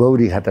त्यो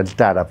गौरीघाट अलि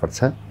टाढा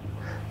पर्छ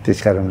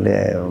त्यस कारणले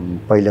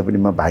पहिला पनि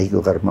म भाइको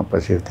घरमा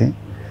बसेको थिएँ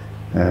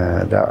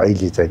र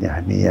अहिले चाहिँ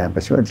हामी यहाँ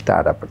बस्यौँ अलि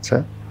टाढा पर्छ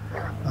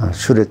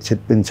सुरक्षित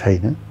पनि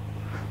छैन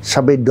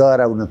सबै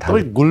डराउन थाल्यो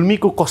तपाईँ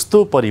गुल्मीको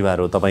कस्तो परिवार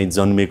हो तपाईँ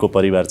जन्मेको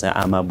परिवार चाहिँ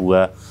आमा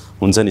बुवा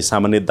हुन्छ नि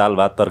सामान्य दाल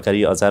भात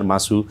तरकारी अचार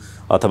मासु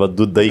अथवा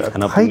दुध दही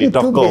खान पुग्ने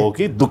टक्क हो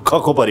कि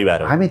दुःखको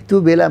परिवार हो हामी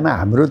त्यो बेलामा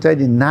हाम्रो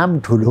चाहिँ नाम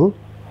ठुलो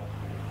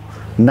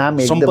नाम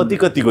सम्पत्ति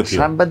कतिको थियो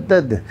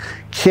सम्पत्ति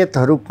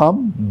खेतहरू कम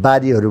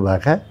बारीहरू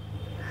भएका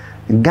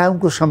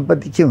गाउँको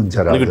सम्पत्ति के हुन्छ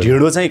र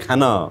ढेँडो चाहिँ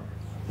खान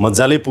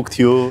मजाले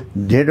पुग्थ्यो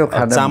ढेँडो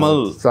खान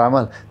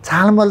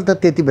चामल त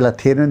त्यति बेला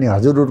थिएन नि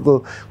हजुरहरूको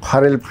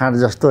खरेल फाँड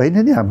जस्तो होइन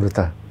नि हाम्रो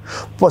त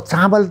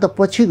चामल त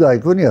पछि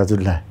गएको नि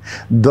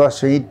हजुरलाई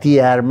दसैँ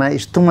तिहारमा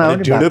यस्तोमा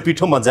ढेँडो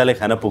पिठो मजाले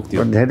खान पुग्थ्यो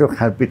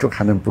पिठो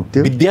खान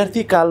पुग्थ्यो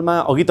विद्यार्थी कालमा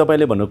अघि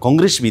तपाईँले भन्नु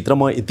कङ्ग्रेसभित्र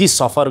म यति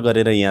सफर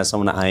गरेर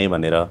यहाँसम्म आएँ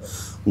भनेर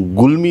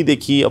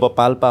गुल्मीदेखि अब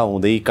पाल्पा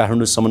हुँदै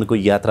काठमाडौँसम्मको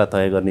यात्रा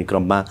तय गर्ने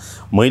क्रममा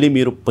मैले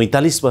मेरो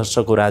 45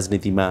 वर्षको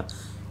राजनीतिमा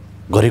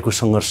गरेको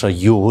सङ्घर्ष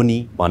यो हो नि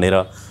भनेर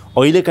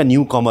अहिलेका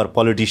न्यू कमर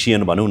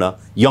पोलिटिसियन भनौँ न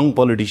यङ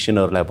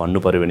पोलिटिसियनहरूलाई भन्नु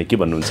पऱ्यो भने के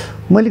भन्नुहुन्छ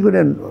मैले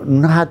कुरा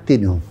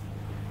नहात्तिनु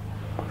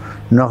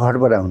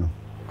नघडबडाउनु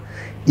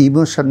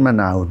इमोसनमा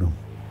नआउनु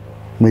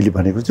मैले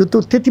भनेको छु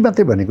त्यो त्यति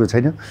मात्रै भनेको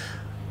छैन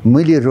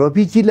मैले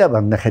रविजीलाई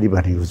भन्दाखेरि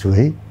भनेको छु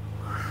है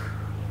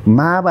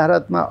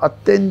महाभारतमा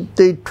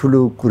अत्यन्तै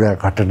ठुलो कुरा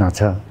घटना छ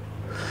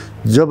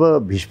जब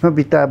भीष्म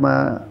पितामा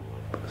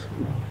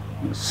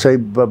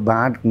शैव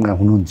बाँडमा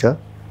हुनुहुन्छ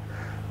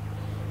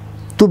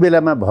त्यो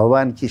बेलामा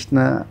भगवान् कृष्ण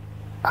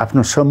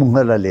आफ्नो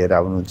समूहलाई लिएर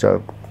आउनुहुन्छ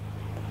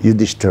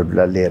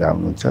युधिष्ठिरलाई लिएर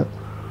आउनुहुन्छ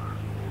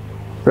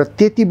र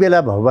त्यति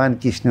बेला भगवान्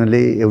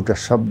कृष्णले एउटा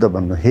शब्द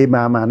भन्नु हे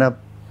महामानव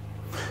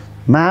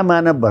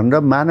भनेर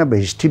मानव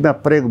हिस्ट्रीमा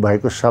प्रयोग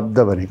भएको शब्द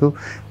भनेको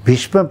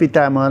भीष्म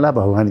पितामहलाई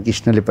भगवान्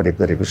कृष्णले प्रयोग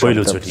गरेको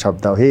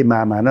शब्द हो हे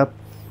महामानव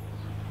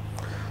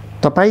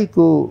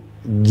तपाईँको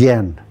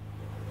ज्ञान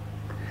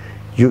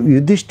यो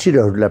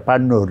युधिष्ठिरहरूलाई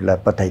पाण्डवहरूलाई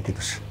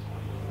बताइदिनुहोस्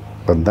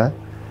भन्दा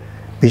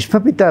भीष्म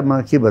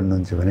पितामह के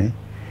भन्नुहुन्छ भने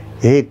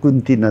हे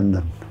कुन्ती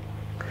नन्दन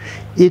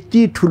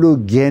यति ठुलो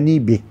ज्ञानी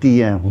व्यक्ति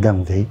यहाँ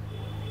हुँदाहुँदै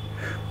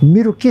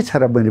मेरो के छ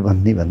र मैले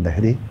भन्ने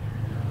भन्दाखेरि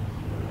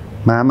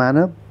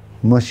महामानव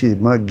म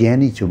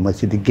ज्ञानी छु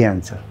मसित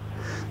ज्ञान छ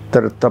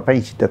तर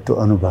तपाईँसित त्यो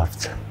अनुभव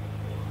छ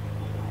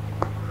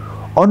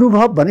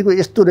अनुभव भनेको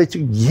यस्तो रहेछ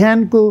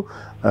ज्ञानको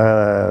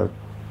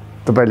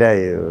तपाईँलाई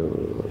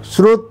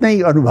स्रोत नै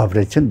अनुभव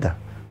रहेछ नि त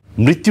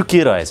मृत्यु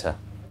के रहेछ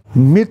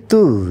मृत्यु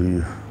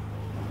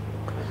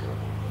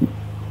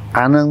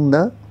आनन्द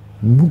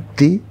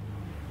मुक्ति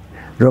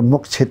र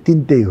मोक्ष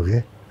तिनटै हो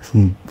क्या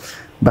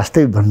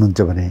वास्तविक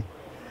भन्नुहुन्छ भने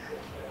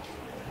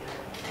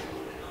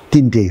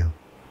तिनटै हो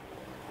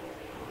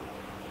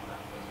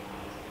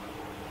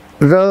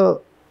र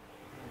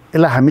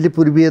यसलाई हामीले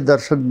पूर्वीय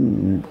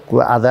दर्शनको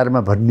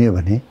आधारमा भन्ने हो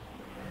भने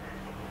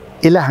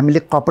यसलाई हामीले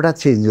कपडा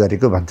चेन्ज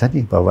गरेको भन्छ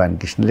नि भगवान्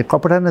कृष्णले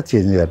कपडा न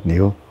चेन्ज गर्ने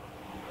हो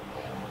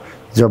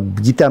जब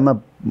गीतामा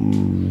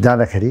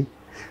जाँदाखेरि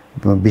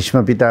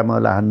भीष्म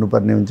पितामहलाई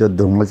हान्नुपर्ने हुन्छ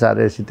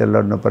धर्माचार्यसित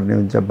लड्नुपर्ने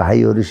हुन्छ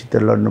भाइहरूसित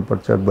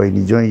लड्नुपर्छ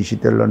बहिनी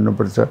ज्वाइँसित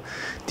लड्नुपर्छ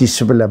ती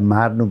सबैलाई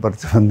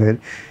मार्नुपर्छ भन्दाखेरि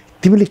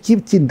तिमीले के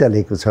चिन्ता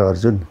लिएको छ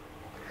अर्जुन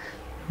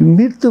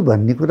मृत्यु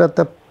भन्ने कुरा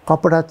त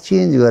कपडा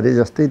चेन्ज गरे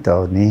जस्तै त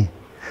हो नि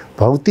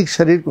भौतिक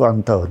शरीरको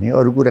अन्त हो नि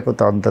अरू कुराको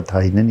त अन्त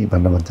छैन नि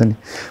भन्छ नि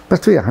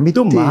बस हामी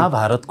त्यो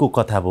महाभारतको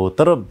कथा भयो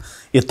तर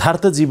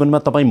यथार्थ जीवनमा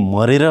तपाईँ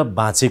मरेर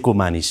बाँचेको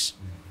मानिस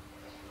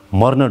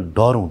मर्न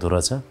डर हुँदो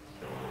रहेछ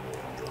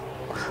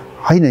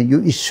होइन यो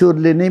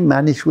ईश्वरले नै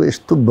मानिसको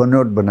यस्तो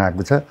बनोट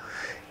बनाएको छ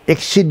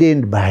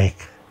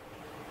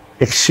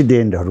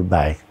एक्सिडेन्टहरू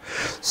बाहेक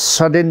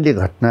सडनली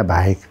घटना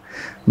बाहेक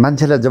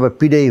मान्छेलाई जब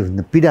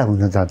पीडा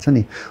हुन जान्छ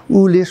नि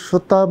उसले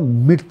स्वतः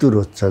मृत्यु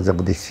रोज्छ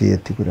जगदीशी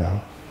यति कुरा हो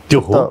त्यो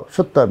हो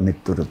स्वतः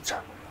मृत्यु रोज्छ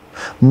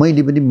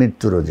मैले पनि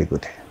मृत्यु रोजेको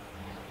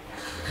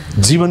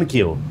थिएँ जीवन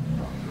के हो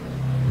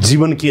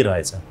जीवन के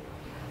रहेछ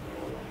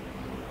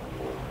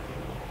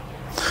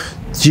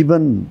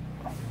जीवन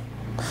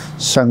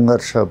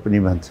सङ्घर्ष पनि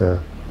भन्छ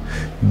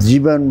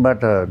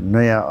जीवनबाट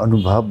नयाँ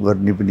अनुभव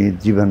गर्ने पनि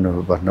जीवन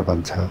हो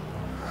भन्छ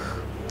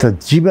त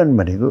जीवन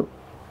भनेको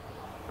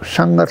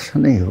सङ्घर्ष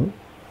नै हो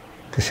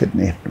त्यसरी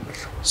नै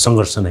हेर्नुपर्छ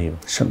सङ्घर्ष नै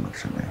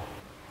हो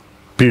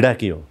पीडा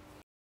के हो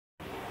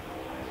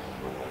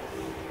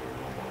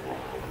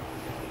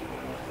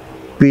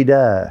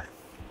पीडा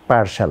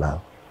पाठशाला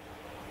हो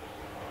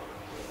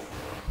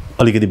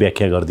अलिकति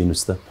व्याख्या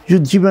गरिदिनुहोस् त यो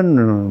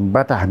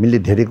जीवनबाट हामीले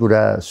धेरै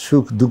कुरा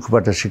सुख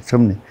दुःखबाट सिक्छौँ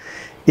नि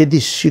यदि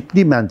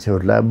सिक्ने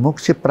मान्छेहरूलाई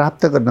मोक्ष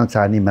प्राप्त गर्न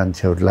चाहने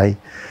मान्छेहरूलाई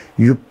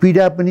यो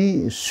पीडा पनि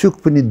सुख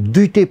पनि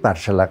दुईटै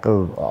पाठशालाको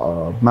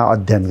मा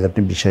अध्ययन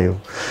गर्ने विषय हो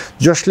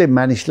जसले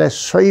मानिसलाई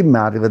सही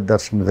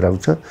मार्गदर्शन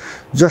गराउँछ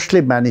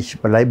जसले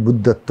मानिसलाई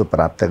बुद्धत्व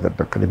प्राप्त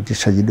गर्नको निम्ति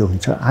सजिलो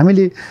हुन्छ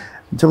हामीले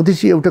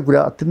जगदीशी एउटा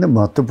कुरा अत्यन्त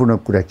महत्त्वपूर्ण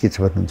कुरा के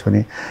छ भन्नुहुन्छ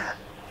भने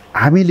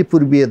हामीले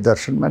पूर्वीय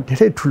दर्शनमा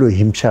धेरै ठुलो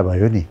हिंसा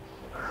भयो नि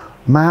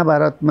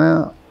महाभारतमा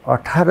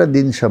 18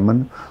 दिनसम्म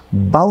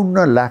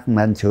 52 लाख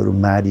मान्छेहरू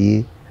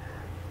मारिए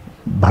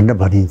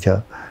भनिन्छ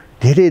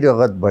धेरै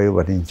रगत भयो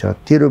भनिन्छ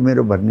तेरो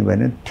मेरो भन्ने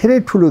भएन धेरै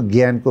ठुलो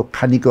ज्ञानको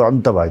खानीको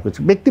अन्त भएको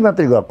छ व्यक्ति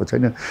मात्रै गएको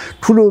छैन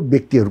ठुलो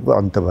व्यक्तिहरूको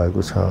अन्त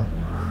भएको छ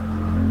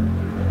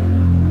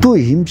त्यो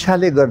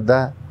हिंसाले गर्दा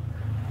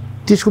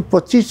त्यसको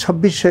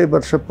 2500-2600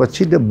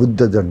 वर्षपछि नै बुद्ध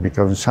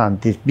जन्मेका हुन्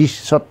शान्ति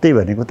सत्य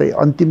भनेको त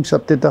अन्तिम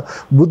सत्य त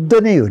बुद्ध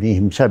नै हो नि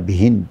हिंसा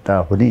विहीन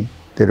त हो नि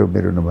तेरो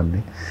मेरो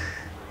नभन्ने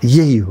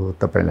यही हो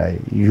तपाईलाई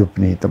यो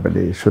पनि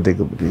तपाईले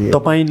सोधेको पनि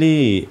तपाईले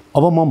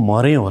अब म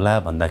मरे होला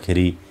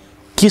भन्दाखेरि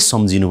के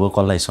सम्झिनु भयो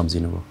कसलाई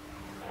सम्झिनु भयो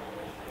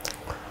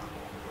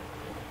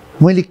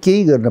मैले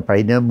केही गर्न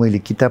पाइनँ मैले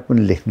किताब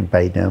पनि लेख्न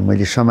पाइनँ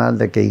मैले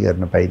समाजलाई केही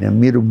गर्न पाइनँ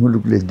मेरो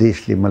मुलुकले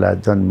देशले मलाई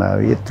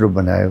जन्मायो यत्रो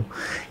बनायो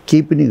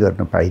केही पनि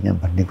गर्न पाइनँ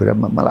भन्ने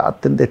कुरामा मलाई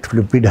अत्यन्तै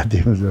ठुलो पीडा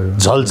दियो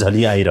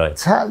झलझली आइरह्यो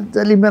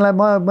झलझली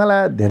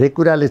मलाई धेरै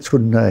कुराले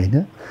छुन्न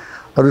हैन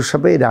अरू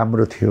सबै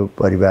राम्रो थियो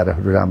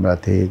परिवारहरू राम्रा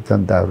थिए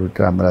जनताहरू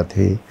राम्रा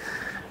थिए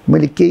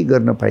मैले केही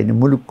गर्न पाइनँ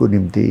मुलुकको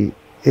निम्ति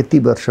यति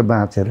वर्ष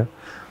बाँचेर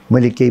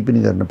मैले केही पनि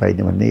गर्न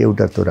पाइनँ भन्ने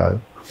एउटा कुरा हो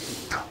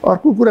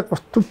अर्को कुरा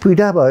कस्तो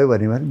पीडा भयो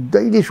भने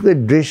जहिलेसुकै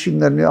ड्रेसिङ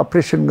गर्ने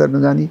अपरेसन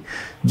गर्न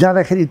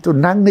जाँदाखेरि त्यो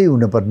नाङ्गै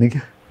हुनुपर्ने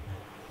क्या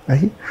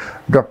है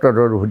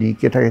डक्टरहरू हुने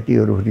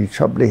केटाकेटीहरू हुने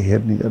सबले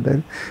हेर्ने गर्दा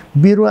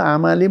मेरो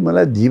आमाले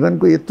मलाई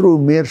जीवनको यत्रो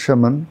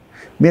उमेरसम्म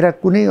मेरा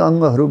कुनै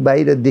अङ्गहरू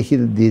बाहिर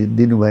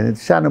दिनु भएन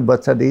सानो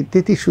बच्चादेखि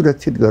त्यति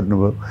सुरक्षित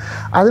गर्नुभयो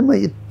आज म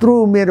यत्रो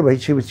उमेर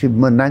भइसकेपछि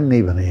म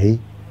नाङ्गै भने है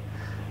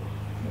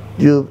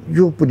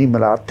यो पनि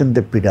मलाई अत्यन्त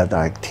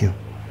पीडादायक थियो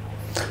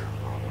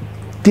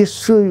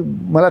त्यसो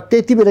मलाई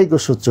त्यति बेलाको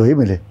सोच्छु है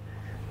मैले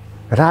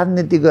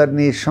राजनीति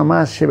गर्ने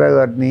समाज सेवा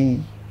गर्ने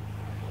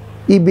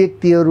यी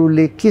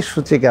व्यक्तिहरूले के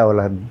सोचेका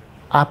होलान्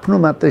आफ्नो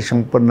मात्रै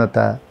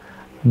सम्पन्नता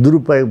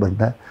दुरुपयोग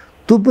भन्दा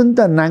त्यो पनि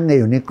त नाङ्गै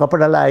हुने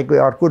कपडा लगाएको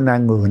अर्को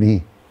नाङ्गो हुने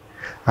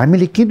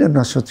हामीले किन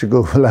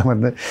नसोचेको होला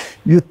भन्दा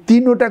यो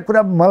तीनवटा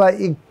कुरा मलाई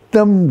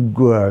एकदम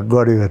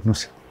गऱ्यो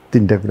हेर्नुहोस्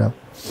तीनटा कुरा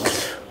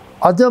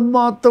अझ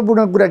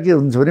महत्त्वपूर्ण कुरा के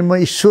हुन्छ भने म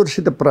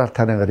ईश्वरसित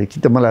प्रार्थना गरेँ कि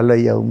त मलाई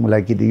लैआऊ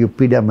मलाई कि यो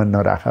पीडामा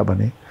नराख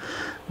भने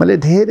मैले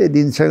धेरै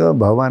दिनसँग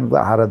भगवानको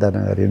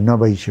आराधना गरेँ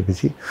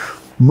नभइसकेपछि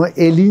म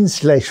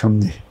एलियन्सलाई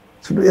सम्झेँ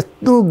सुन्नु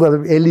यस्तो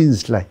गरौँ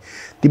एलियन्सलाई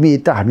तिमी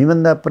त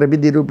हामीभन्दा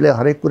प्रविधि रूपले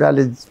हरेक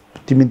कुराले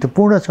तिमी त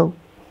पूर्ण छौ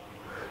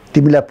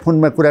तिमीलाई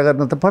फोनमा कुरा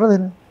गर्न त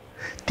पर्दैन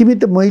तिमी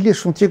त मैले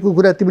सोचेको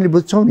कुरा तिमीले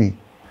बुझ्छौ नि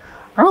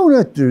आऊ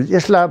न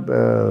यसलाई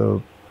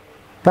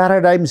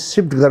प्याराडाइम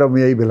सिफ्ट गरौँ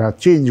यही बेला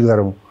चेन्ज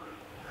गरौँ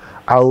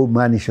आऊ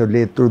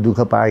मानिसहरूले यत्रो दुःख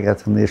पाएका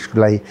छन्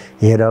यसलाई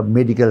हेर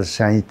मेडिकल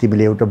साइन्स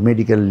तिमीले एउटा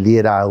मेडिकल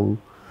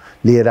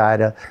लिएर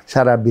आएर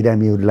सारा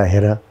बिरामीहरूलाई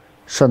हेर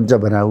सञ्च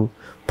बनाऊ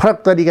फरक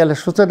तरिकाले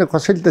सोच न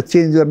कसैले त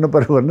चेन्ज गर्नु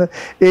पर्यो भनेर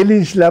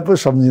एलियन्सलाई पो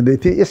सम्झिँदै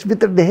थिएँ।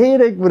 यसभित्र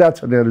धेरै कुरा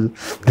छन्,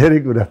 धेरै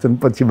कुरा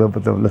छन्। पछि म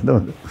बताउँला।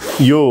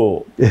 यो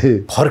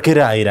फर्केर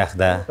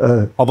आइराख्दा,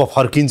 अब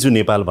फर्किन्छु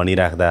नेपाल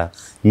भनिराख्दा,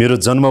 मेरो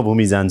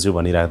जन्मभूमि जान्छु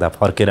भनिराख्दा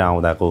फर्केर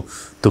आउँदाको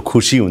त्यो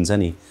खुसी हुन्छ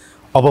नि,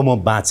 अब म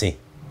बाँचेँ,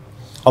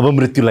 अब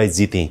मृत्युलाई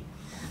जितेँ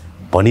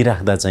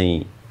भनिराख्दा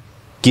चाहिँ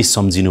के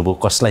सम्झिनुभयो,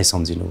 कसलाई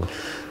सम्झिनुभयो?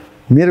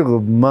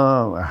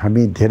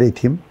 हामी धेरै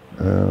थियौँ।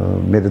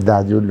 मेरो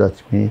दाजु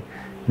लक्ष्मी,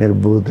 मेरो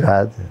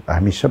बोधराज,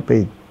 हामी सबै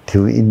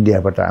थियौँ।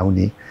 इन्डियाबाट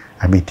आउने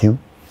हामी थियौँ।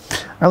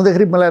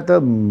 आउँदाखेरि मलाई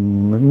त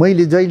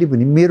मैले जहिले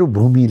पनि मेरो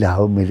भूमिलाई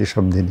हो मैले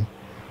सम्झिने।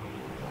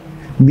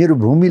 मेरो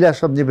भूमिलाई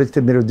सम्झेपछि त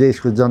मेरो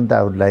देशको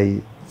जनताहरूलाई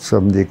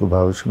सम्झेको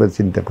भयो,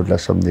 शुभचिन्तकहरूलाई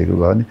सम्झेको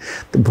भयो भने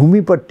त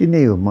भूमिपट्टि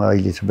नै हो म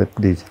अहिले सबै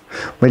पुरै।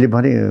 मैले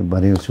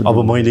भनेको छु अब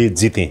मैले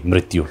जितेँ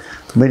मृत्यु,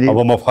 अब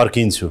म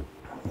फर्किन्छु।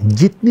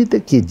 जित्ने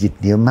त के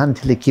जित्ने हो?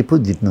 मान्छेले के पो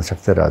जित्न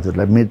सक्छ र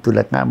हजुरलाई?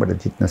 मृत्युलाई कहाँबाट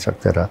जित्न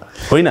सक्छ र?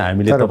 होइन,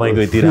 हामीले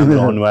तपाईँको यति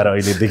राम्रो अनुहार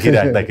अहिले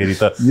देखिराख्दाखेरि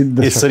त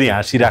यसरी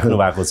हाँसिराख्नु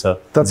भएको छ।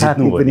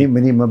 तथापि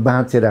पनि म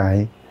बाँचेर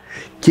आएँ।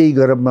 केही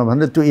गरममा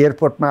भन्दा त्यो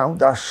एयरपोर्टमा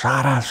आउँदा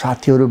सारा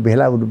साथीहरू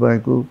भेला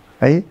हुनुभएको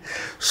है,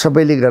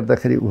 सबैले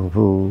गर्दाखेरि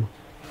ओहो,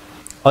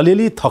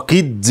 अलिअलि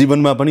थकित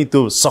जीवनमा पनि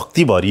त्यो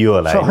शक्ति भरियो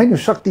होला। होइन,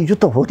 शक्ति यो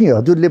त हो नि।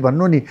 हजुरले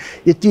भन्नु नि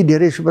यति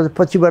धेरै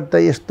पछिबाट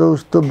त यस्तो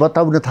उस्तो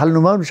बताउन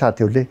थाल्नुभयो नि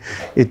साथीहरूले,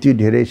 यति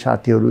धेरै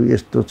साथीहरू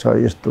यस्तो छ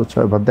यस्तो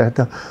छ भन्दाखेरि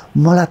त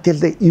मलाई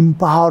त्यसले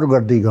इम्पावर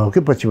गर्दै गयो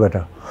कि पछिबाट।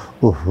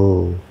 ओहो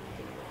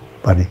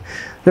भने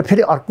र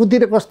फेरि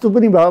अर्कोतिर कस्तो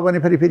पनि भयो भने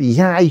फेरि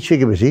यहाँ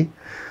आइसकेपछि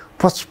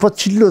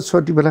पछिल्लो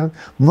छोटि बेला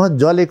म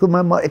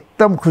जलेकोमा म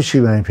एकदम खुसी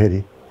भएँ।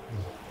 फेरि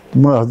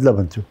म हजुरलाई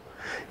भन्छु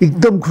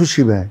एकदम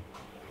खुसी भएँ।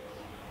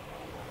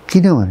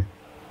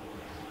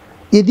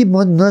 किनभने यदि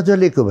म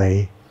नजलेको भए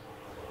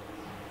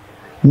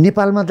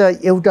नेपालमा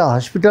त एउटा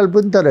हस्पिटल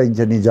पनि त रहन्छ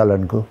नि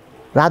जलनको,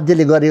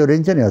 राज्यले गर्यो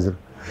रहन्छ नि हजुर।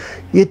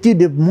 यति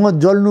म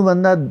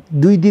जल्नुभन्दा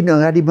 2 दिन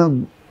अगाडि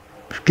म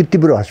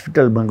किर्तिपुर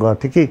हस्पिटलमा गएको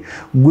थिएँ कि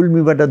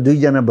गुल्मीबाट 2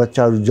 जना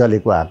बच्चाहरू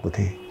जलेको आएको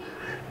थिए।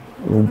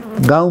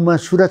 गाउँमा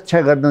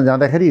सुरक्षा गर्न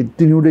जाँदाखेरि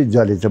 3वटै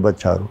जलेछ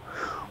बच्चाहरू।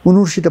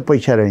 उनीहरूसित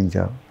पैसा रहन्छ।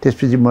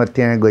 त्यसपछि म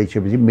त्यहाँ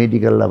गइसकेपछि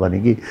मेडिकललाई भने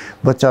कि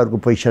बच्चाहरूको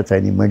पैसा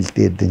चाहिने, मैले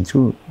तिर्दिन्छु,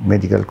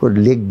 मेडिकलको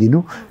लेखिदिनु,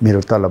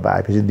 मेरो तलब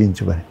आएपछि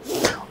दिन्छु भने।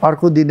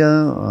 अर्को दिन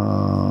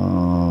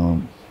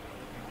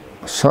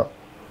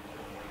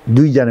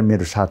 2 जना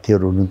मेरो साथीहरू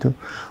हुनुहुन्थ्यो,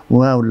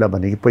 उहाँहरूलाई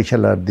भने कि पैसा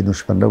लगाएर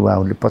दिनुहोस् भनेर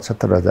उहाँहरूले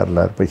 75,000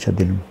 लगाएर पैसा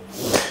दिनु।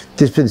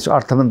 त्यसपछि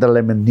अर्थ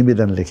मन्त्रालयमा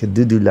निवेदन लेखेँ,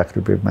 2-2 लाख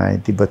रुपियाँमा आएँ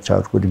ती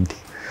बच्चाहरूको निम्ति।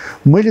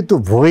 मैले त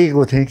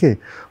भोगेको थिएँ कि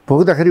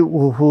भोग्दाखेरि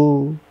ओहो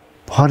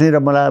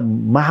भनेर मलाई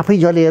म आफै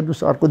जले।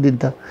 हेर्नुहोस् अर्को दिन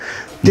त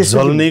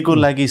जल्नेको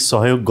लागि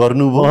सहयोग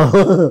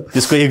गर्नुभयो,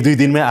 त्यसको 1-2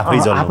 दिनमै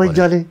आफै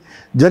जले।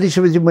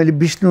 जलिसकेपछि मैले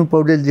विष्णु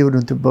पौडेलजी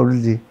हुनुहुन्थ्यो,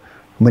 पौडेलजी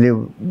मैले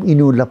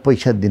यिनीहरूलाई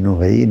पैसा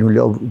दिनुभए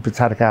यिनीहरूले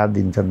उपचार कहाँ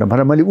दिन्छन्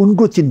भनेर मैले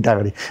उनको चिन्ता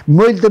गरेँ।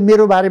 मैले त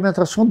मेरो बारेमा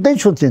त सधैँ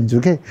सोचिन्छु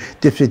के।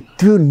 त्यसपछि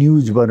त्यो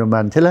न्युज बन्यो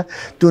मान्छेलाई,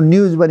 त्यो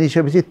न्युज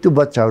बनिसकेपछि त्यो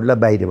बच्चाहरूलाई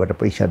बाहिरबाट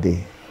पैसा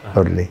दिए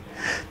अरूले।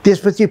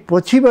 त्यसपछि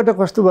पछिबाट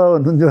कस्तो भयो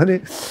भन्नुहुन्छ भने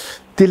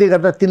त्यसले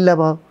गर्दा तिनलाई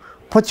भयो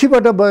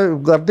पछिबाट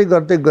गर्दै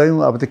गर्दै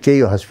गयौँ। अब त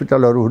केही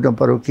हस्पिटलहरू हुन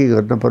पऱ्यो, के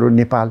गर्न पऱ्यो।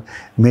 नेपाल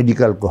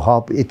मेडिकलको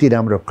हब, यति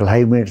राम्रो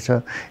क्लाइमेट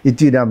छ,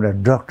 यति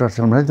राम्रो डक्टर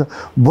छन् भने त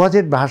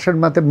बजेट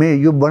भाषणमा त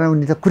यो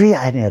बनाउने त कुरै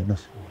आएन।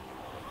 हेर्नुहोस्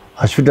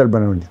हस्पिटल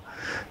बनाउने।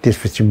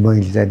 त्यसपछि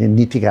मैले चाहिँ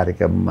नीति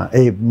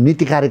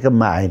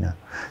कार्यक्रममा आएन।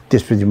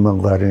 त्यसपछि म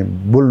गएर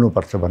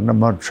बोल्नुपर्छ भनेर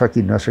म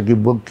नसकी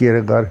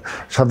बोकिएर गएर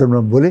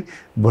सदनमा बोलेँ।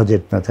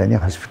 बजेटमा चाहिँ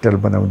हस्पिटल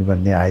बनाउने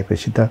भन्ने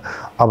आएपछि त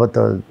अब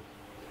त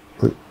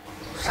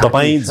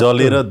तपाईँ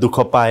जलेर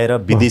दुःख पाएर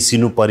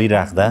विदेशिनु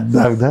परिराख्दा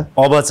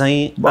अब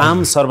चाहिँ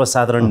आम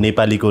सर्वसाधारण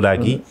नेपालीको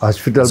लागि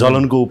हस्पिटल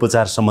जलनको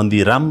उपचार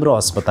सम्बन्धी राम्रो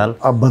अस्पताल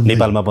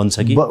नेपालमा बन्छ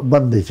कि?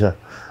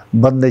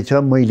 बन्दैछ।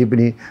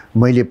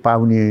 मैले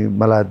पाउने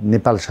मलाई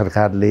नेपाल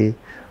सरकारले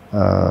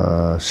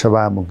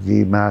सभामुखजी,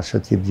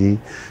 महासचिवजी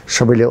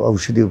सबैले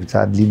औषधि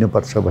उपचार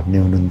लिनुपर्छ भन्ने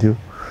हुनुहुन्थ्यो।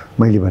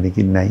 मैले भने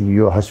कि नै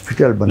यो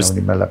हस्पिटल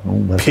बनाउनेमा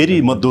लाग्नु। फेरि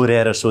म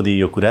दोहोऱ्याएर सोधेँ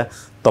यो कुरा,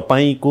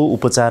 तपाईँको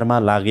उपचारमा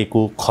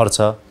लागेको खर्च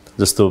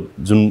जस्तो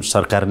जुन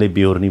सरकारले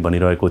बेहोर्ने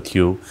भनिरहेको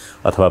थियो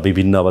अथवा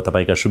विभिन्न अब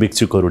तपाईँका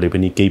शुभेच्छुकहरूले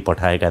पनि केही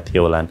पठाएका थिए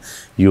होलान्,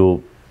 यो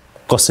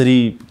कसरी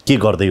के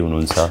गर्दै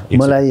हुनुहुन्छ?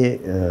 मलाई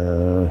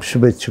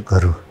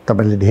शुभेच्छुकहरू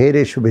तपाईँले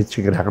धेरै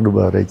शुभेच्छुक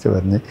राख्नुभयो रहेछ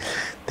भन्ने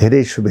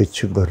धेरै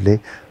शुभेच्छुकहरूले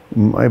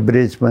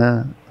एभरेजमा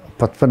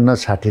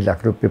 55-60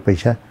 लाख रुपियाँ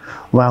पैसा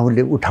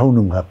उहाँहरूले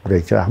उठाउनु भएको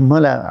रहेछ।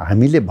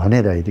 हामीले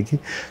भनेर होइन कि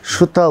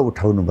स्वतः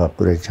उठाउनु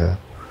भएको रहेछ।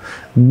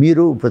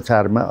 मेरो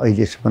उपचारमा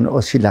अहिलेसम्म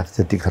 80 लाख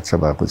जति खर्च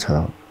भएको छ,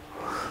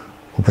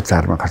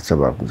 उपचारमा खर्च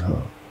भएको छ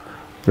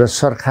र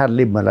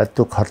सरकारले मलाई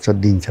त्यो खर्च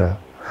दिन्छ।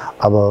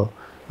 अब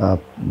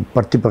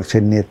प्रतिपक्ष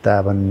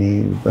नेता भन्ने,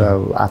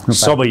 आफ्नो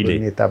पार्टीको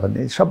नेता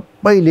भन्ने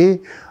सबैले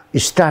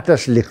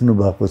स्ट्याटस लेख्नु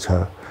भएको छ।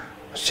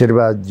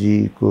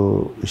 शेरबहादुरजीको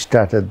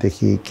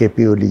स्टार्टरदेखि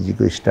केपी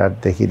ओलीजीको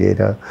स्टार्टदेखि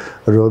लिएर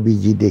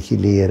रविजीदेखि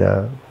लिएर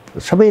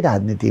सबै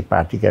राजनीतिक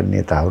पार्टीका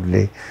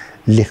नेताहरूले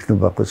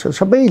लेख्नुभएको छ।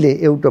 सबैले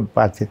एउटा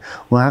पार्टी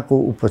उहाँको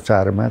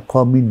उपचारमा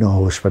कमी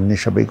नहोस् भन्ने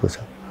सबैको छ।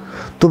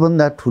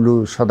 त्योभन्दा ठुलो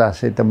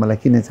सदाशय त मलाई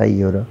किन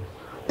चाहियो र?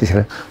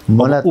 त्यसैले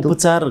मलाई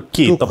उपचार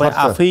के तपाईँ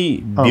आफै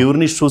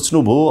बेहोर्ने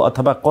सोच्नुभयो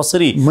अथवा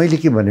कसरी? मैले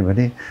के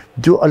भने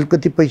जो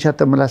अलिकति पैसा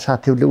त मलाई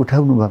साथीहरूले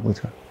उठाउनु भएको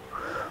छ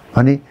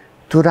भने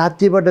त्यो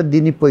राज्यबाट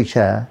दिने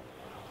पैसा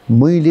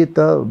मैले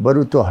त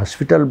बरु त्यो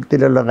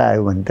हस्पिटलतिर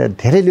लगायो भने त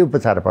धेरैले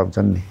उपचार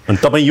पाउँछन् नि। अनि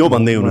तपाईँ यो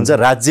भन्दै हुनुहुन्छ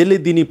राज्यले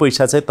दिने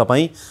पैसा चाहिँ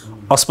तपाईँ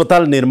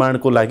अस्पताल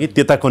निर्माणको लागि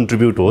त्यता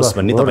कन्ट्रिब्युट होस्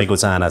भन्ने तपाईँको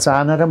चाहना छ?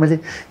 चाहना र मैले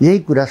यही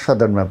कुरा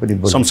सदनमा पनि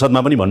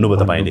संसदमा पनि भन्नुभयो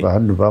तपाईँले?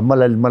 भन्नुभयो।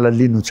 मलाई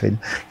लिनु छैन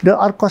किन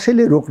अरू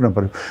कसैले रोक्न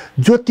पर्यो।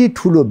 जति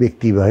ठुलो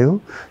व्यक्ति भयो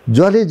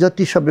जसले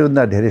जति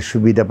सबैभन्दा धेरै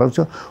सुविधा पाउँछ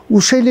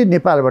उसैले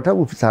नेपालबाट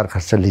उपचार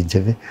खर्च लिन्छ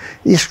कि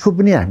यसको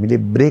पनि हामीले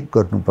ब्रेक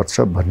गर्नुपर्छ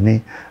भन्ने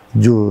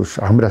जो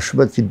हाम्रा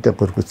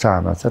शुभचिन्तकहरूको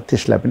चाहना छ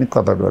त्यसलाई पनि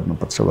कदर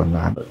गर्नुपर्छ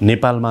भन्नु।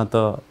 नेपालमा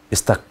त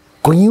यस्ता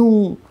कयौँ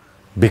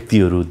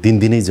व्यक्तिहरू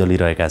दिनदिनै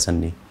जलिरहेका छन्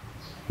नि,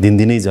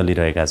 दिनदिनै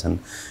जलिरहेका छन्।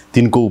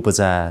 तिनको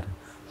उपचार,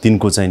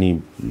 तिनको चाहिँ नि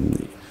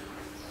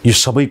यो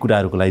सबै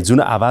कुराहरूको लागि जुन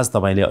आवाज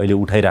तपाईँले अहिले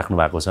उठाइराख्नु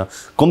भएको छ,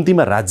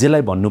 कम्तीमा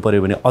राज्यलाई भन्नु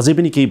पऱ्यो भने अझै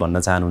पनि केही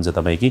भन्न चाहनुहुन्छ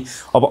तपाईँ कि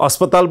अब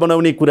अस्पताल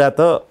बनाउने कुरा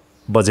त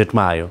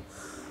बजेटमा आयो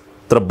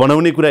तर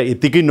बनाउने कुरा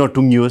यतिकै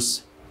नटुङ्गियोस्,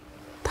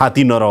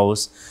 थाती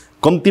नरहोस्,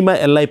 कम्तीमा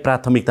यसलाई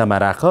प्राथमिकतामा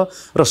राख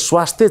र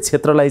स्वास्थ्य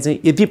क्षेत्रलाई चाहिँ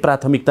यति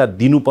प्राथमिकता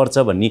दिनुपर्छ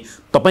भन्ने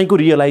तपाईँको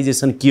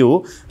रियलाइजेसन के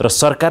हो र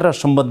सरकार र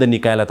सम्बद्ध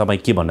निकायलाई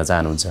तपाईँ के भन्न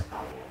चाहनुहुन्छ?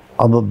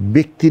 अब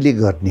व्यक्तिले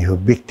गर्ने हो,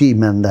 व्यक्ति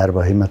इमान्दार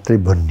भए मात्रै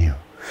बन्ने हो,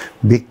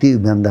 व्यक्ति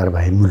इमान्दार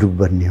भए मुलुक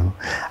बन्ने हो।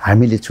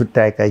 हामीले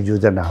छुट्याएका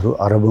योजनाहरू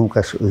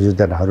अरबौँका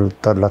योजनाहरू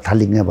त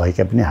लथालिङ्ग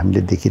भएका पनि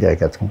हामीले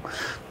देखिरहेका छौँ।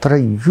 तर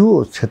यो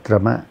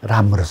क्षेत्रमा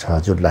राम्रो छ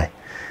हजुरलाई,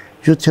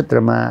 यो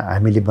क्षेत्रमा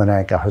हामीले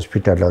बनाएका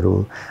हस्पिटलहरू,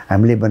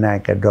 हामीले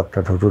बनाएका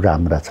डक्टरहरू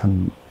राम्रा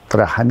छन् तर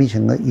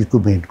हामीसँग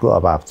इक्विपमेन्टको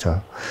अभाव छ।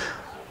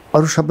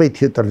 अरू सबै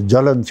थियो तर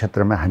जलन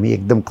क्षेत्रमा हामी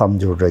एकदम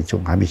कमजोर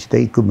रहेछौँ, हामीसित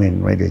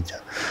इक्विपमेन्टमै रहेछ।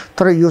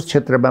 तर यो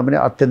क्षेत्रमा पनि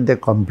अत्यन्तै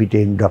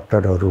कम्पिटेन्ट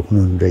डक्टरहरू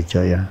हुनुहुँदैछ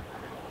यहाँ,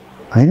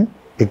 होइन?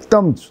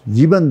 एकदम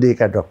जीवन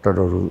दिएका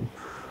डक्टरहरू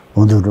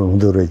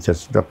हुँदो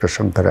रहेछ। डाक्टर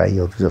शङ्कर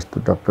राईहरू जस्तो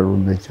डक्टर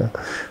हुनुहुँदैछ।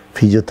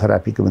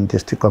 फिजियोथेरापीको पनि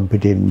त्यस्तै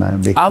कम्पिटेन्टमा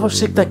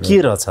आवश्यकता के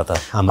रहेछ त?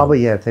 अब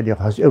यहाँ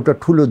चाहिँ एउटा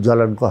ठुलो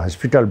जलनको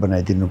हस्पिटल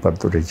बनाइदिनु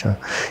पर्दो रहेछ।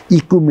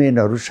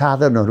 इक्विपमेन्टहरू,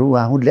 साधनहरू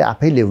उहाँहरूले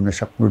आफै ल्याउन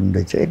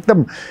सक्नुहुँदैछ। एकदम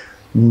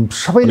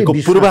सबैले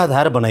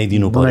पूर्वाधार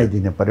बनाइदिनु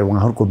पर्यो।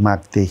 उहाँहरूको माग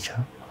त्यही छ।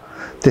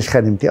 त्यसका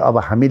निम्ति अब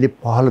हामीले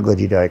पहल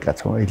गरिरहेका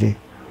छौँ।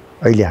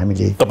 अहिले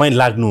हामीले तपाईँ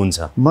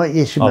लाग्नुहुन्छ? म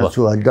यसमा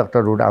छु।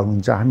 डक्टरहरू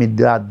आउनुहुन्छ, हामी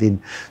रात दिन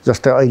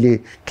जस्तै अहिले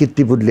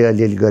किर्तिपुरले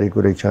अलिअलि गरेको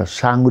रहेछ,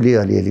 साङ्गुले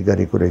अलिअलि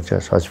गरेको रहेछ,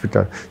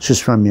 हस्पिटल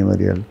सुषमा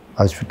मेमोरियल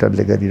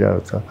हस्पिटलले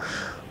गरिरहेको छ।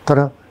 तर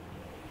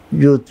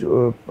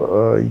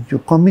यो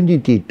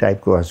कम्युनिटी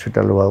टाइपको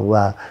हस्पिटल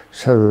वा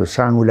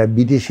साङ्गुलाई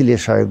विदेशीले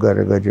सहयोग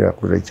गरेर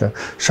गरिरहेको रहेछ,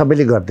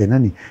 सबैले गर्दैन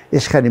नि।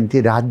 यसका निम्ति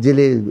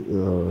राज्यले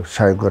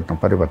सहयोग गर्नु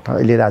पऱ्यो भन्दा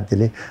अहिले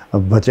राज्यले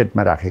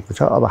बजेटमा राखेको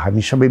छ। अब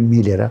हामी सबै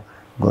मिलेर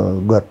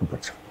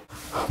गर्नुपर्छ।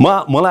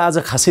 मलाई आज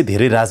खासै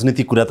धेरै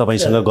राजनीतिक कुरा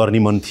तपाईँसँग गर्ने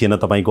मन थिएन।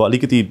 तपाईँको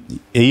अलिकति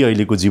यही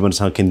अहिलेको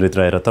जीवनसँग केन्द्रित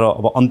रहेर, तर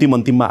अब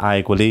अन्तिममा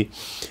आएकोले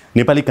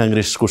नेपाली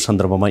काङ्ग्रेसको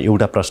सन्दर्भमा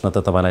एउटा प्रश्न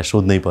त तपाईँलाई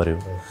सोध्नै पर्यो।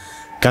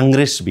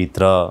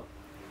 काङ्ग्रेसभित्र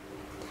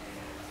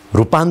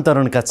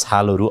रूपान्तरणका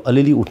छालहरू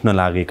अलिअलि उठ्न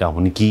लागेका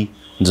हुन् कि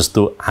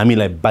जस्तो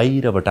हामीलाई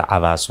बाहिरबाट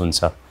आभास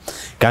हुन्छ।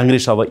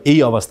 काङ्ग्रेस अब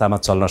यही अवस्थामा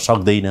चल्न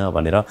सक्दैन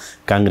भनेर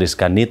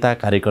काङ्ग्रेसका नेता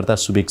कार्यकर्ता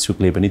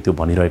शुभेच्छुकले पनि त्यो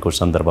भनिरहेको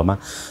सन्दर्भमा,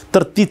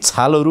 तर ती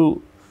छालहरू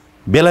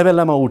बेला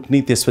बेलामा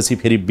उठ्ने, त्यसपछि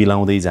फेरि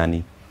बिलाउँदै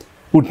जाने,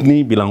 उठ्ने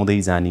बिलाउँदै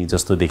जाने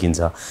जस्तो देखिन्छ।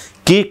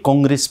 के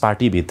काङ्ग्रेस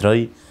पार्टीभित्रै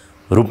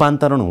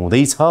रूपान्तरण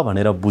हुँदैछ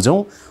भनेर बुझौँ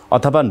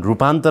अथवा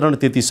रूपान्तरण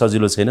त्यति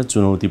सजिलो छैन,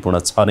 चुनौतीपूर्ण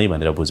छ नै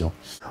भनेर बुझौँ?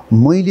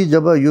 मैले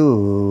जब यो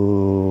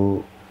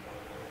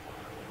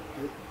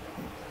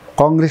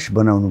काङ्ग्रेस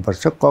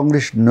बनाउनुपर्छ,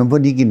 काङ्ग्रेस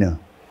नबनिकन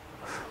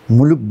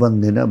मुलुक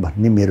बन्दैन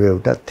भन्ने मेरो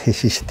एउटा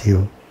थेसिस थियो।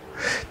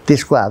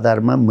 त्यसको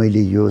आधारमा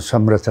मैले यो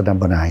संरचना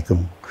बनाएको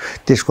हुँ।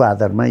 त्यसको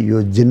आधारमा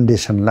यो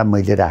जेनेरेसनलाई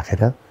मैले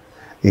राखेर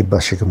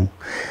बसेको हुँ।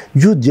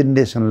 यो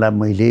जेनेरेसनलाई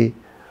मैले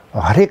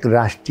हरेक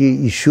राष्ट्रिय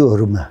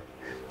इस्युहरूमा,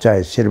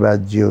 चाहे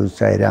शेरबहादुरजी होस्,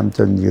 चाहे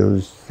रामचन्द्रजी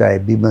होस्, चाहे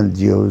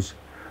विमलजी होस्,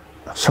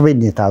 सबै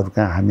नेताहरू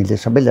कहाँ हामीले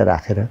सबैलाई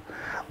राखेर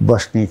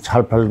बस्ने,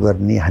 छलफल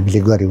गर्ने हामीले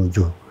गऱ्यौँ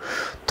जो।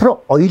 तर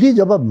अहिले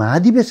जब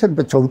महाधिवेशन,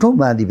 चौथौँ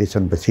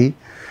महाधिवेशनपछि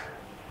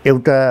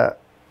एउटा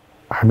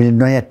हामीले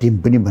नयाँ टिम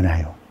पनि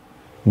बनायौँ।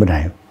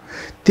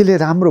 त्यसले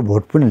राम्रो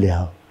भोट पनि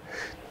ल्यायो,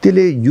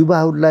 त्यसले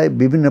युवाहरूलाई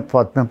विभिन्न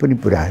पदमा पनि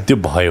पुर्यायो, त्यो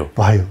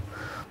भयो।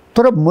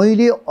 तर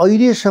मैले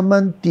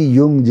अहिलेसम्म ती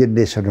यङ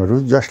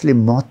जेनेरेसनहरू जसले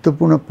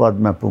महत्त्वपूर्ण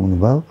पदमा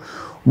पुग्नुभयो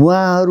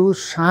उहाँहरू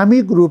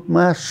सामूहिक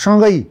रूपमा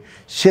सँगै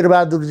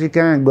शेरबहादुरजी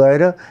कहाँ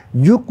गएर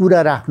यो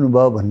कुरा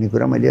राख्नुभयो भन्ने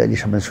कुरा मैले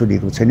अहिलेसम्म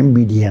सुनेको छैन,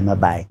 मिडियामा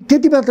बाहेक।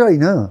 त्यति मात्र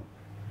होइन,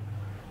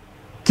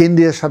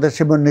 केन्द्रीय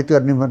सदस्य बन्ने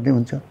भन्ने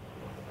हुन्छ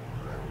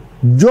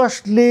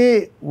जसले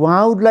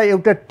उहाँहरूलाई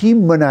एउटा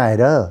टिम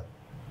बनाएर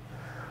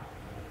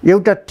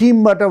एउटा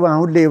टिमबाट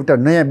उहाँहरूले एउटा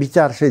नयाँ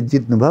विचारसहित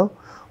जित्नुभयो।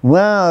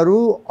 उहाँहरू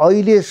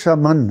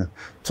अहिलेसम्म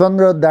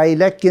चन्द्र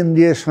दाईलाई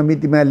केन्द्रीय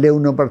समितिमा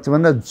ल्याउनुपर्छ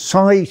भनेर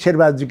सँगै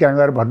शेरबहादुर कहाँ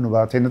गएर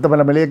भन्नुभएको छैन।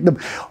 तपाईँलाई मैले एकदम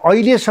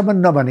अहिलेसम्म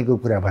नभनेको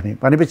कुरा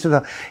भनेपछि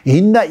त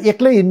हिँड्दा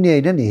एक्लै हिँड्ने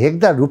होइन नि,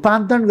 हेर्दा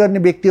रूपान्तरण गर्ने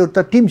व्यक्तिहरू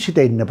त टिमसित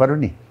हिँड्नु पऱ्यो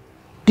नि।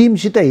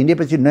 टिमसित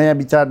हिँडेपछि नयाँ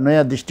विचार,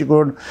 नयाँ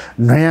दृष्टिकोण,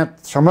 नयाँ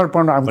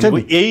समर्पण आउँछ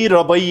नि। यही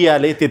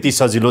रवैयाले त्यति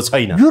सजिलो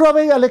छैन। यो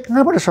रवैयाले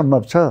कहाँबाट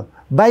सम्भव छ?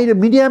 बाहिर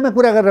मिडियामा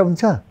कुरा गरेर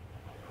हुन्छ।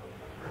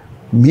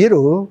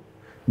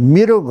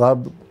 मेरो घर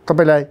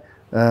तपाईँलाई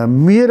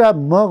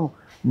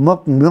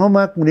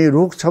ममा कुनै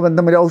रोग छ भने त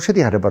मैले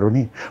औषधि खानु पऱ्यो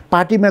नि।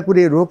 पार्टीमा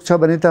कुनै रोग छ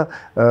भने त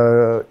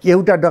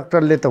एउटा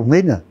डाक्टरले त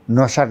हुँदैन,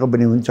 नसाको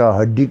पनि हुन्छ,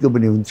 हड्डीको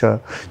पनि हुन्छ,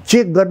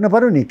 चेक गर्न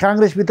पऱ्यो नि।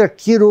 काङ्ग्रेसभित्र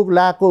के रोग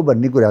लागेको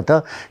भन्ने कुरा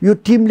त यो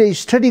टिमले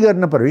स्टडी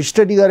गर्न पऱ्यो।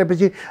 स्टडी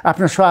गरेपछि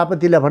आफ्नो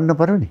सभापतिलाई भन्नु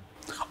पऱ्यो नि।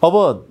 अब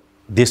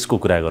देशको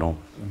कुरा गरौँ,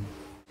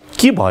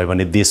 के भयो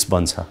भने देश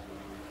बन्छ?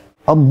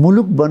 अब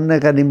मुलुक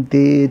बन्नका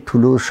निम्ति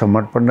ठुलो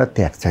समर्पण र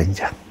त्याग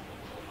चाहिन्छ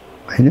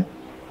होइन।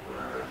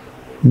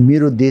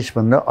 मेरो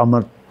देशभन्दा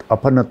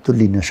अपनत्व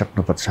लिन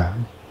सक्नुपर्छ।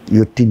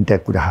 यो तीनटा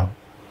कुरा हो।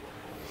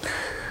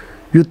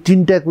 यो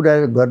तीनटा कुरा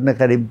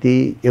गर्नका निम्ति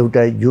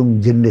एउटा यङ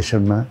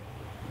जेनेरेसनमा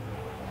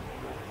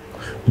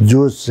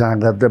जोस,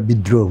 जाँगर र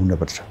विद्रोह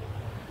हुनुपर्छ।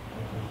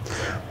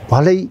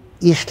 भलै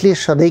यसले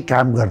सधैँ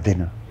काम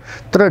गर्दैन,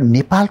 तर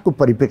नेपालको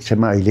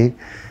परिप्रेक्ष्यमा अहिले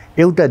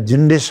एउटा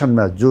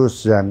जेनेरेसनमा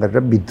जोस, जाँगर र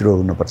विद्रोह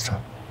हुनुपर्छ।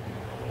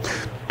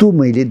 त्यो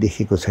मैले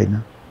देखेको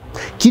छैन।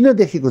 किन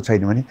देखेको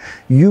छैन भने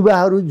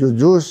युवाहरू जो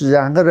जोस,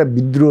 जाँगर र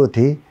विद्रोह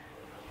थिए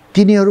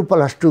तिनीहरू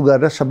 +2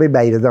 गरेर सबै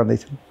बाहिर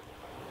जाँदैछन्।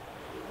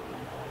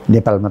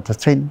 नेपालमा त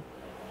छैन।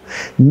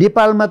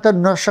 नेपालमा त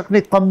नसक्ने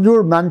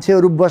कमजोर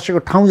मान्छेहरू बसेको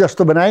ठाउँ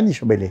जस्तो बनाए नि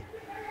सबैले।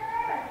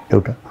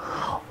 एउटा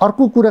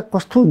अर्को कुरा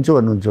कस्तो हुन्छ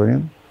भन्नुहुन्छ भने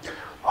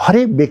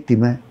हरेक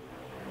व्यक्तिमा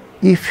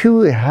इफ यु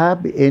ह्याभ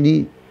एनी,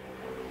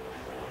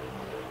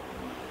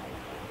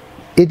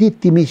 यदि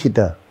तिमीसित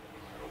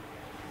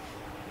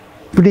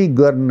कुनै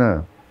गर्न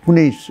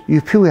कुनै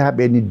if you have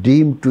any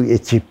dream to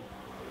achieve,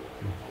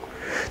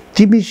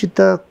 तिमीसित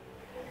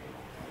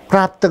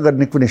प्राप्त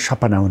गर्ने कुनै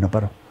सपना हुन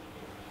पर्यो।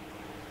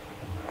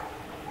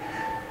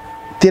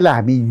 त्यसलाई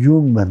हामी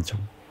युङ भन्छौँ।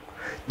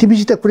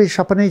 तिमीसित कुनै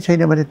सपनै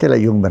छैन भने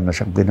त्यसलाई युङ भन्न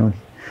सक्दैनौ नि।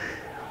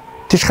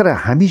 त्यसकारण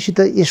हामीसित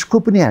यसको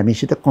पनि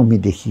हामीसित कमी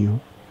देखियो।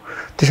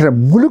 त्यसकारण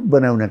मुलुक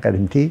बनाउनका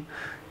निम्ति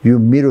यो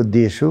मेरो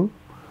देश हो।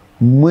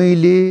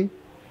 मैले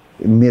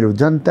मेरो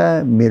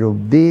जनता, मेरो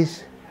देश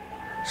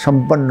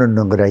सम्पन्न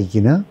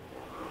नगराइकन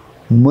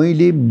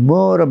मैले म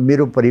र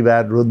मेरो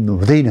परिवार रोज्नु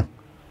हुँदैन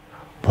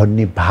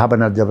भन्ने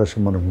भावना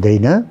जबसम्म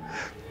हुँदैन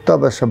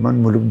तबसम्म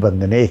मुलुक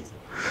बन्दैन। एक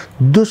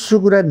दोस्रो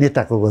कुरा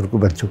नेताको घरको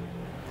भन्छु।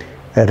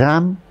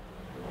 राम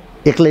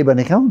एक्लै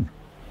बनेका हुन्।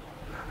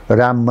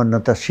 राम बन्न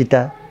त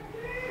सीता,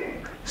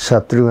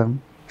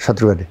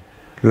 शत्रुघ्न,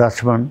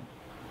 लक्ष्मण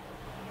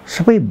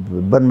सबै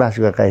वनवास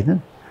गएका होइन।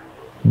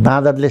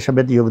 बाँदरले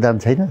समेत योगदान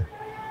छैन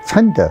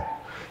नि त।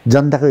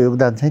 जनताको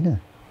योगदान छैन।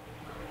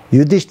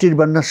 युधिष्ठिर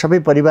बन्न सबै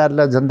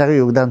परिवारलाई जनताको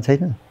योगदान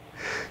छैन।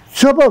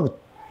 जब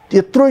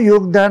त्यत्रो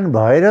योगदान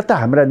भएर त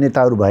हाम्रा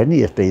नेताहरू भए नि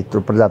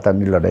यत्रो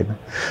प्रजातान्त्रिक लडाइँमा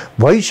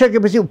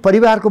भइसकेपछि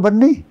परिवारको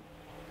बन्ने,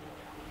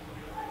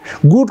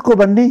 गुटको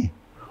बन्ने,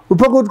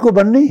 उपगुटको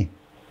बन्ने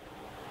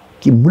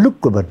कि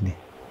मुलुकको बन्ने,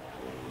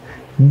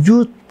 यो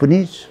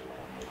पनि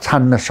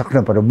छान्न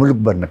सक्न पर्यो मुलुक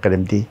बन्नका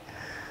निम्ति।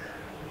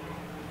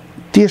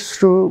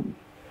 तेस्रो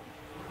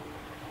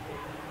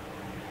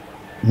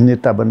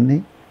नेता बन्ने,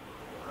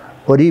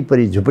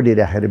 वरिपरि झुपडी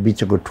राखेर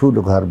बिचको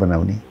ठुलो घर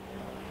बनाउने,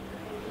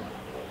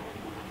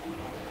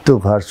 त्यो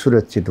घर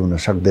सुरक्षित हुन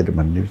सक्दैन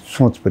भन्ने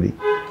सोच पनि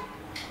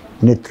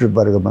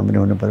नेतृवर्गमा पनि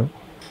हुनु पर्यो।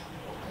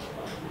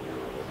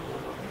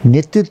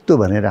 नेतृत्व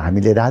भनेर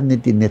हामीले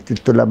राजनीति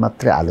नेतृत्वलाई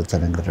मात्रै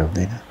आलोचना गरेर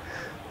हुँदैन।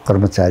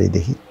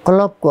 कर्मचारीदेखि,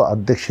 क्लबको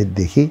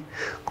अध्यक्षदेखि,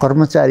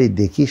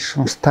 कर्मचारीदेखि,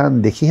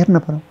 संस्थानदेखि हेर्न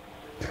पर्यो।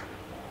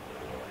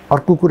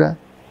 अर्को कुरा,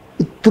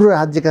 यत्रो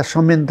राज्यका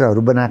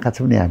संयन्त्रहरू बनाएका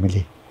छौँ नि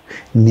हामीले।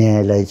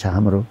 न्यायालय छ,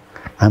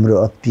 हाम्रो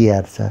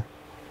अख्तियार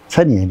छ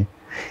नि होइन।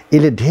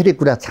 यसले धेरै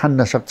कुरा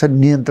छान्न सक्छ,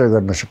 नियन्त्रण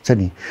गर्न सक्छ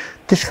नि।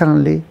 त्यस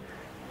कारणले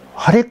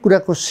हरेक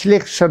कुराको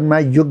सिलेक्सनमा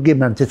योग्य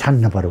मान्छे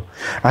छान्न पर्यो।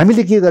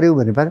 हामीले के गर्यौँ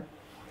भने पार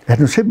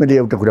हेर्नुहोस् है, मैले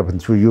एउटा कुरा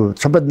भन्छु, यो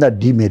सबभन्दा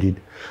डिमेरिट।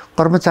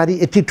 कर्मचारी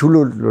यति ठुलो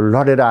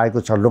लडेर आएको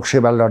छ,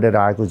 लोकसेवा लडेर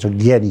आएको छ,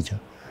 ज्ञानी छ,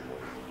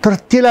 तर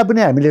त्यसलाई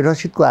पनि हामीले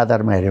रसिदको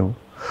आधारमा हेऱ्यौँ।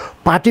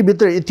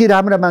 पार्टीभित्र यति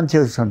राम्रा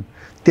मान्छेहरू छन्,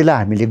 त्यसलाई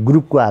हामीले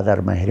ग्रुपको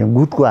आधारमा हेऱ्यौँ,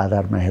 गुटको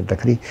आधारमा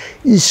हेर्दाखेरि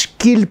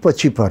स्किल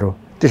पछि पर्यो।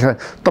 त्यसमा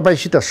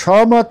तपाईँसित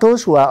सहमत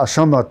होस् वा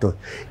असहमत होस्,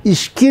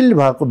 स्किल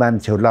भएको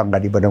मान्छेहरूलाई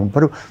अगाडि बढाउनु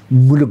पर्यो,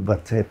 मुलुक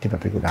बन्छ। यति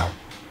मात्रै कुरा हो।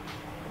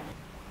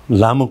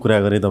 लामो कुरा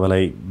गरेँ,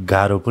 तपाईँलाई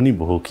गाह्रो पनि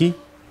भयो कि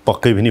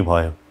पक्कै पनि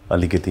भयो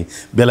अलिकति?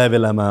 बेला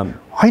बेलामा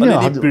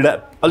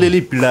अलिअलि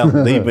पीडा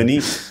हुँदै पनि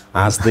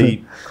हाँस्दै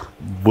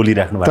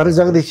बोलिराख्नु भएको। तर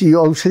जगदीशजी, यो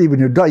औषधि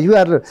पनि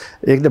युआर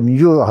एकदम,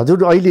 यो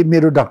हजुर अहिले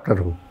मेरो डाक्टर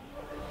हो।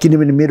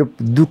 किनभने मेरो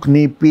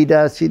दुख्ने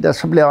पीडा सिधा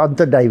सबले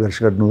अन्त डाइभर्स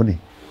गर्नु हो नि।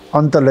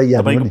 अन्त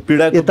लैजानु तपाईँको नि,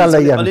 पीडाको यता बिचमा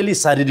लैजानु। अलिअलि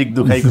शारीरिक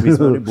दुखाइको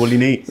बिचमा पनि बोली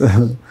नै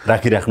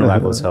राखिराख्नु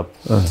भएको छ।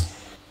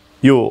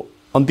 यो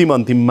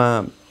अन्तिममा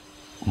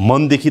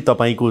मनदेखि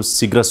तपाईँको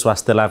शीघ्र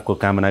स्वास्थ्य लाभको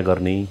कामना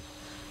गर्ने,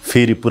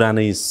 फेरि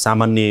पुरानै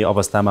सामान्य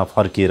अवस्थामा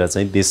फर्किएर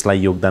चाहिँ देशलाई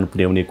योगदान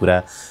पुर्याउने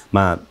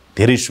कुरामा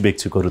धेरै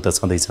शुभेच्छुकहरू त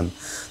छँदैछन्,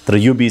 तर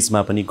यो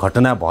बिचमा पनि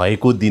घटना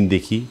भएको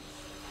दिनदेखि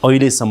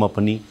अहिलेसम्म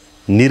पनि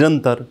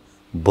निरन्तर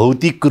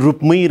भौतिक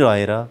रूपमै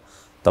रहेर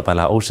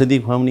तपाईलाई औषधि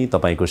खुवाउने,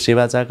 तपाईँको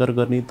सेवा चाकर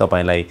गर्ने,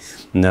 तपाईँलाई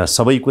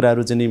सबै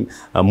कुराहरू चाहिँ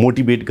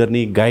मोटिभेट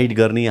गर्ने, गाइड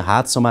गर्ने,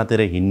 हात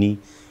समातेर हिँड्ने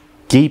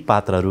केही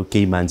पात्रहरू,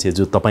 केही मान्छे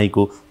जो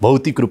तपाईँको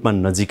भौतिक रूपमा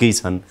नजिकै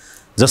छन्,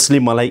 जसले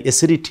मलाई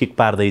यसरी ठिक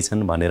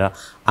पार्दैछन् भनेर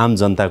आम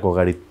जनताको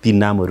अगाडि ती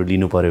नामहरू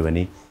लिनु पर्यो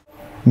भने?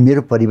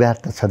 मेरो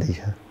परिवार त छँदैछ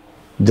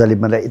जसले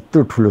मलाई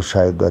यत्रो ठुलो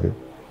सहयोग गर्यो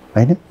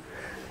हैन।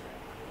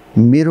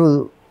 मेरो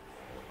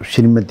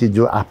श्रीमती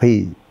जो आफै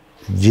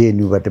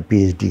जेएनयूबाट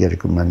पिएचडी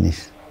गरेको मानिस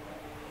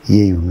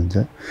यही हुनुहुन्छ,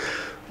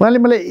 उहाँले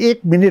मलाई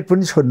 1 मिनेट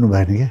पनि छोड्नु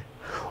भएन क्या।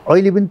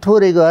 अहिले पनि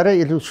थोरै गएर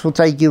यो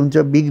सोचाइ के हुन्छ,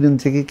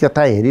 बिग्रिन्छ कि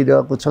कता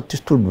हेरिरहेको छ,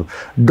 त्यस्तो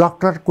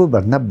डक्टरको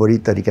भन्दा बढी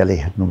तरिकाले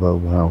हेर्नुभयो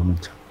उहाँ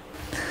हुनुहुन्छ।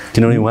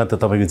 किनभने उहाँ त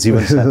तपाईँको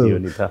जीवनसाथी हो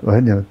नि त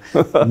होइन।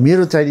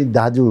 मेरो चाहिँ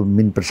दाजु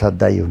मिनप्रसाद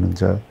दाई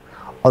हुनुहुन्छ,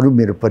 अरू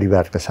मेरो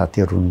परिवारका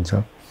साथीहरू हुनुहुन्छ।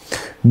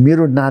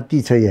 मेरो नाति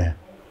छ यहाँ,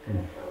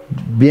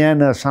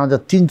 बिहान साँझ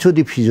 3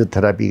 चोटि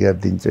फिजियोथेरापी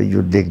गरिदिन्छ, यो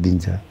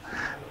लेखिदिन्छ।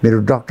 मेरो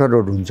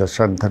डक्टरहरू हुन्छ,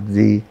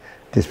 शङ्करजी,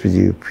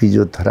 त्यसपछि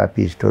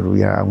फिजियोथेरापिस्टहरू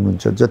यहाँ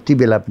आउनुहुन्छ। जति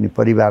बेला पनि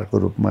परिवारको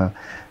रूपमा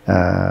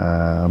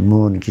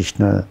मोहन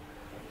कृष्ण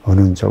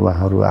हुनुहुन्छ,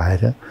 उहाँहरू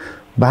आएर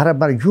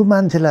बारम्बार यो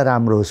मान्छेलाई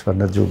राम्रो होस्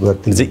भनेर जो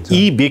गर्दिन्छ।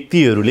 यी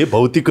व्यक्तिहरूले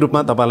भौतिक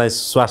रूपमा तपाईँलाई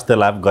स्वास्थ्य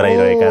लाभ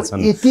गराइरहेका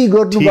छन्, यति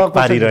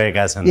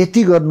पारिरहेका छन्,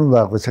 यति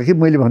गर्नुभएको छ कि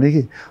मैले भने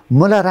कि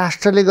मलाई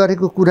राष्ट्रले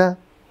गरेको कुरा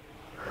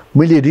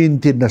मैले ऋण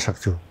तिर्न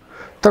सक्छु।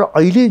 तर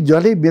अहिले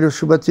जसले मेरो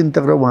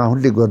शुभचिन्तक र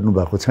उहाँहरूले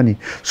गर्नुभएको छ नि,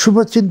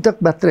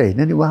 शुभचिन्तक मात्रै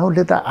होइन नि,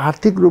 उहाँहरूले त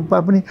आर्थिक रूपमा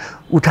पनि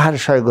उठाएर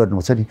सहयोग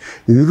गर्नुहुन्छ नि।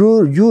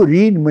 यो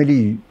ऋण मैले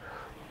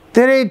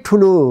धेरै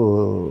ठुलो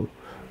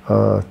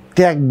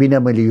त्याग बिना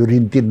मैले यो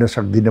ऋण तिर्न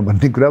सक्दिनँ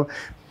भन्ने कुरा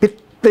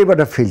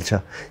भित्रैबाट फिल छ।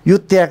 यो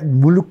त्याग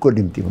मुलुकको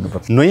निम्ति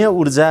हुनुपर्छ। नयाँ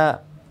ऊर्जा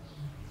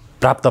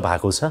प्राप्त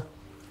भएको छ,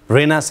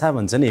 रेनासा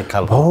भन्छ नि एक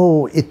खालको।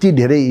 हो, यति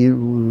धेरै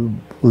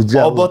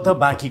ऊर्जा। अब त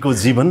बाँकीको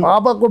जीवन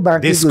अबको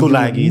बाँकी देशको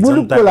लागि,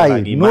 मुलुकको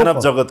लागि, मानव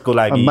जगतको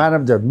लागि,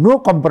 मानव जगत, नो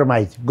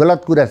कम्प्रोमाइज।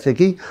 गलत कुरा छ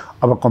कि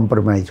अब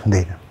कम्प्रोमाइज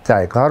हुँदैन,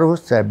 चाहे घर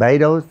होस्, चाहे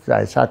बाहिर होस्,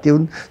 चाहे साथी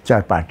हुन्,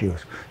 चाहे पार्टी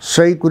होस्।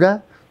 सही कुरा,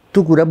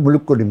 त्यो कुरा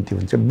मुलुकको निम्ति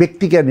हुन्छ,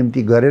 व्यक्तिका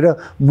निम्ति गरेर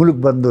मुलुक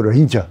बन्द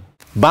रहन्छ।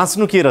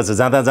 बाँच्नु के रहेछ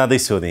जाँदा जाँदै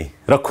सोधेँ,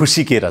 र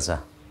खुसी के रहेछ?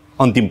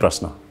 अन्तिम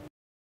प्रश्न।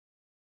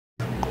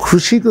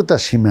 खुसीको त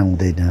सीमा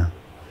हुँदैन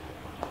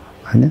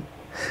होइन।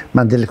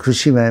 मान्छेले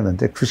खुसी भयो भने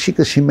त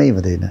खुसीको सीमै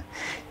हुँदैन,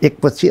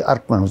 एकपछि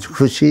अर्को आउँछ।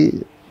 खुसी,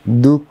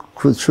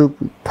 दुःख, सुख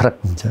फरक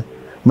हुन्छ।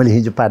 मैले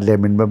हिजो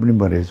पार्लियामेन्टमा पनि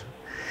भनेको छु,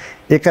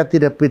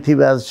 एकातिर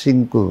पृथ्वीराज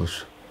सिंहको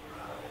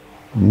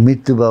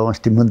मृत्यु भयो,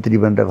 अस्ति मन्त्री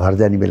बनेर घर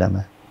जाने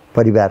बेलामा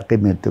परिवारकै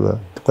मृत्यु भयो,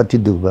 कति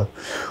दुःख भयो।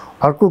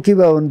 अर्को के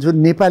भयो भने चाहिँ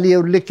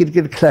नेपालीहरूले,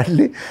 क्रिकेट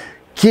खेलाडीले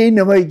केही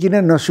नभइकन,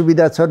 न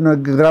सुविधा छ, न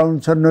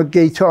ग्राउन्ड छ, न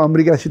केही छ,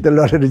 अमेरिकासित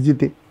लडेर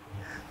जिते।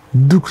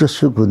 दुःख र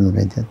सुख हुनु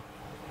रहेछ।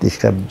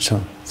 त्यसका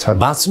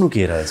बाँच्नु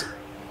के रहेछ?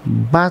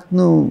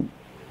 बाँच्नु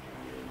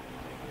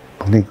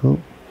भनेको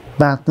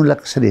बाँच्नुलाई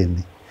कसरी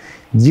हेर्ने,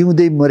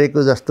 जिउँदै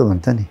मरेको जस्तो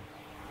भन्छ नि।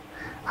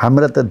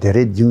 हाम्रा त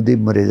धेरै जिउँदै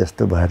मरे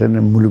जस्तो भएर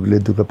नै मुलुकले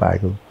दुःख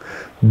पाएको।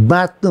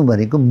 बाँच्नु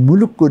भनेको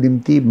मुलुकको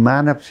निम्ति,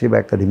 मानव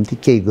सेवाको निम्ति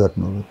केही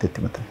गर्नु हो, त्यति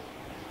मात्रै।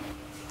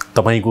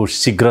 तपाईँको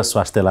शीघ्र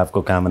स्वास्थ्य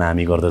लाभको कामना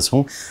हामी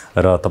गर्दछौँ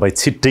र तपाईँ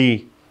छिट्टै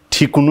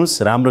ठिक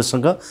हुनुहोस्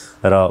राम्रोसँग,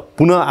 र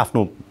पुनः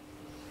आफ्नो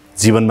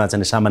जीवनमा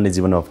चाहिँ सामान्य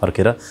जीवनमा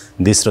फर्केर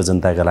देश र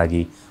जनताका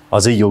लागि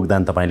अझै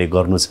योगदान तपाईँले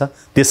गर्नु छ।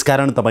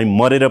 त्यसकारण तपाईँ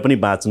मरेर पनि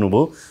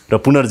बाँच्नुभयो र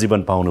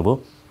पुनर्जीवन पाउनुभयो।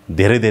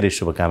 धेरै धेरै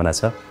शुभकामना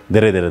छ।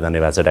 धेरै धेरै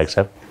धन्यवाद छ डाक्टर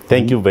साहब।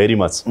 Thank you very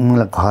much.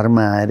 मलाई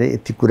घरमा आएर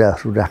यति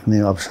कुराहरू राख्ने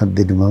अवसर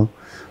दिनुभयो,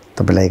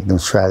 तपाईँलाई एकदम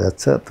स्वागत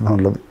छ।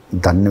 तपाईँलाई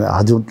धन्यवाद,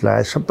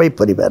 हजुरलाई, सबै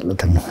परिवारलाई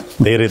धन्यवाद।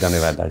 धेरै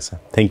धन्यवाद डाक्टर साहब।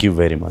 Thank you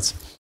very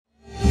much.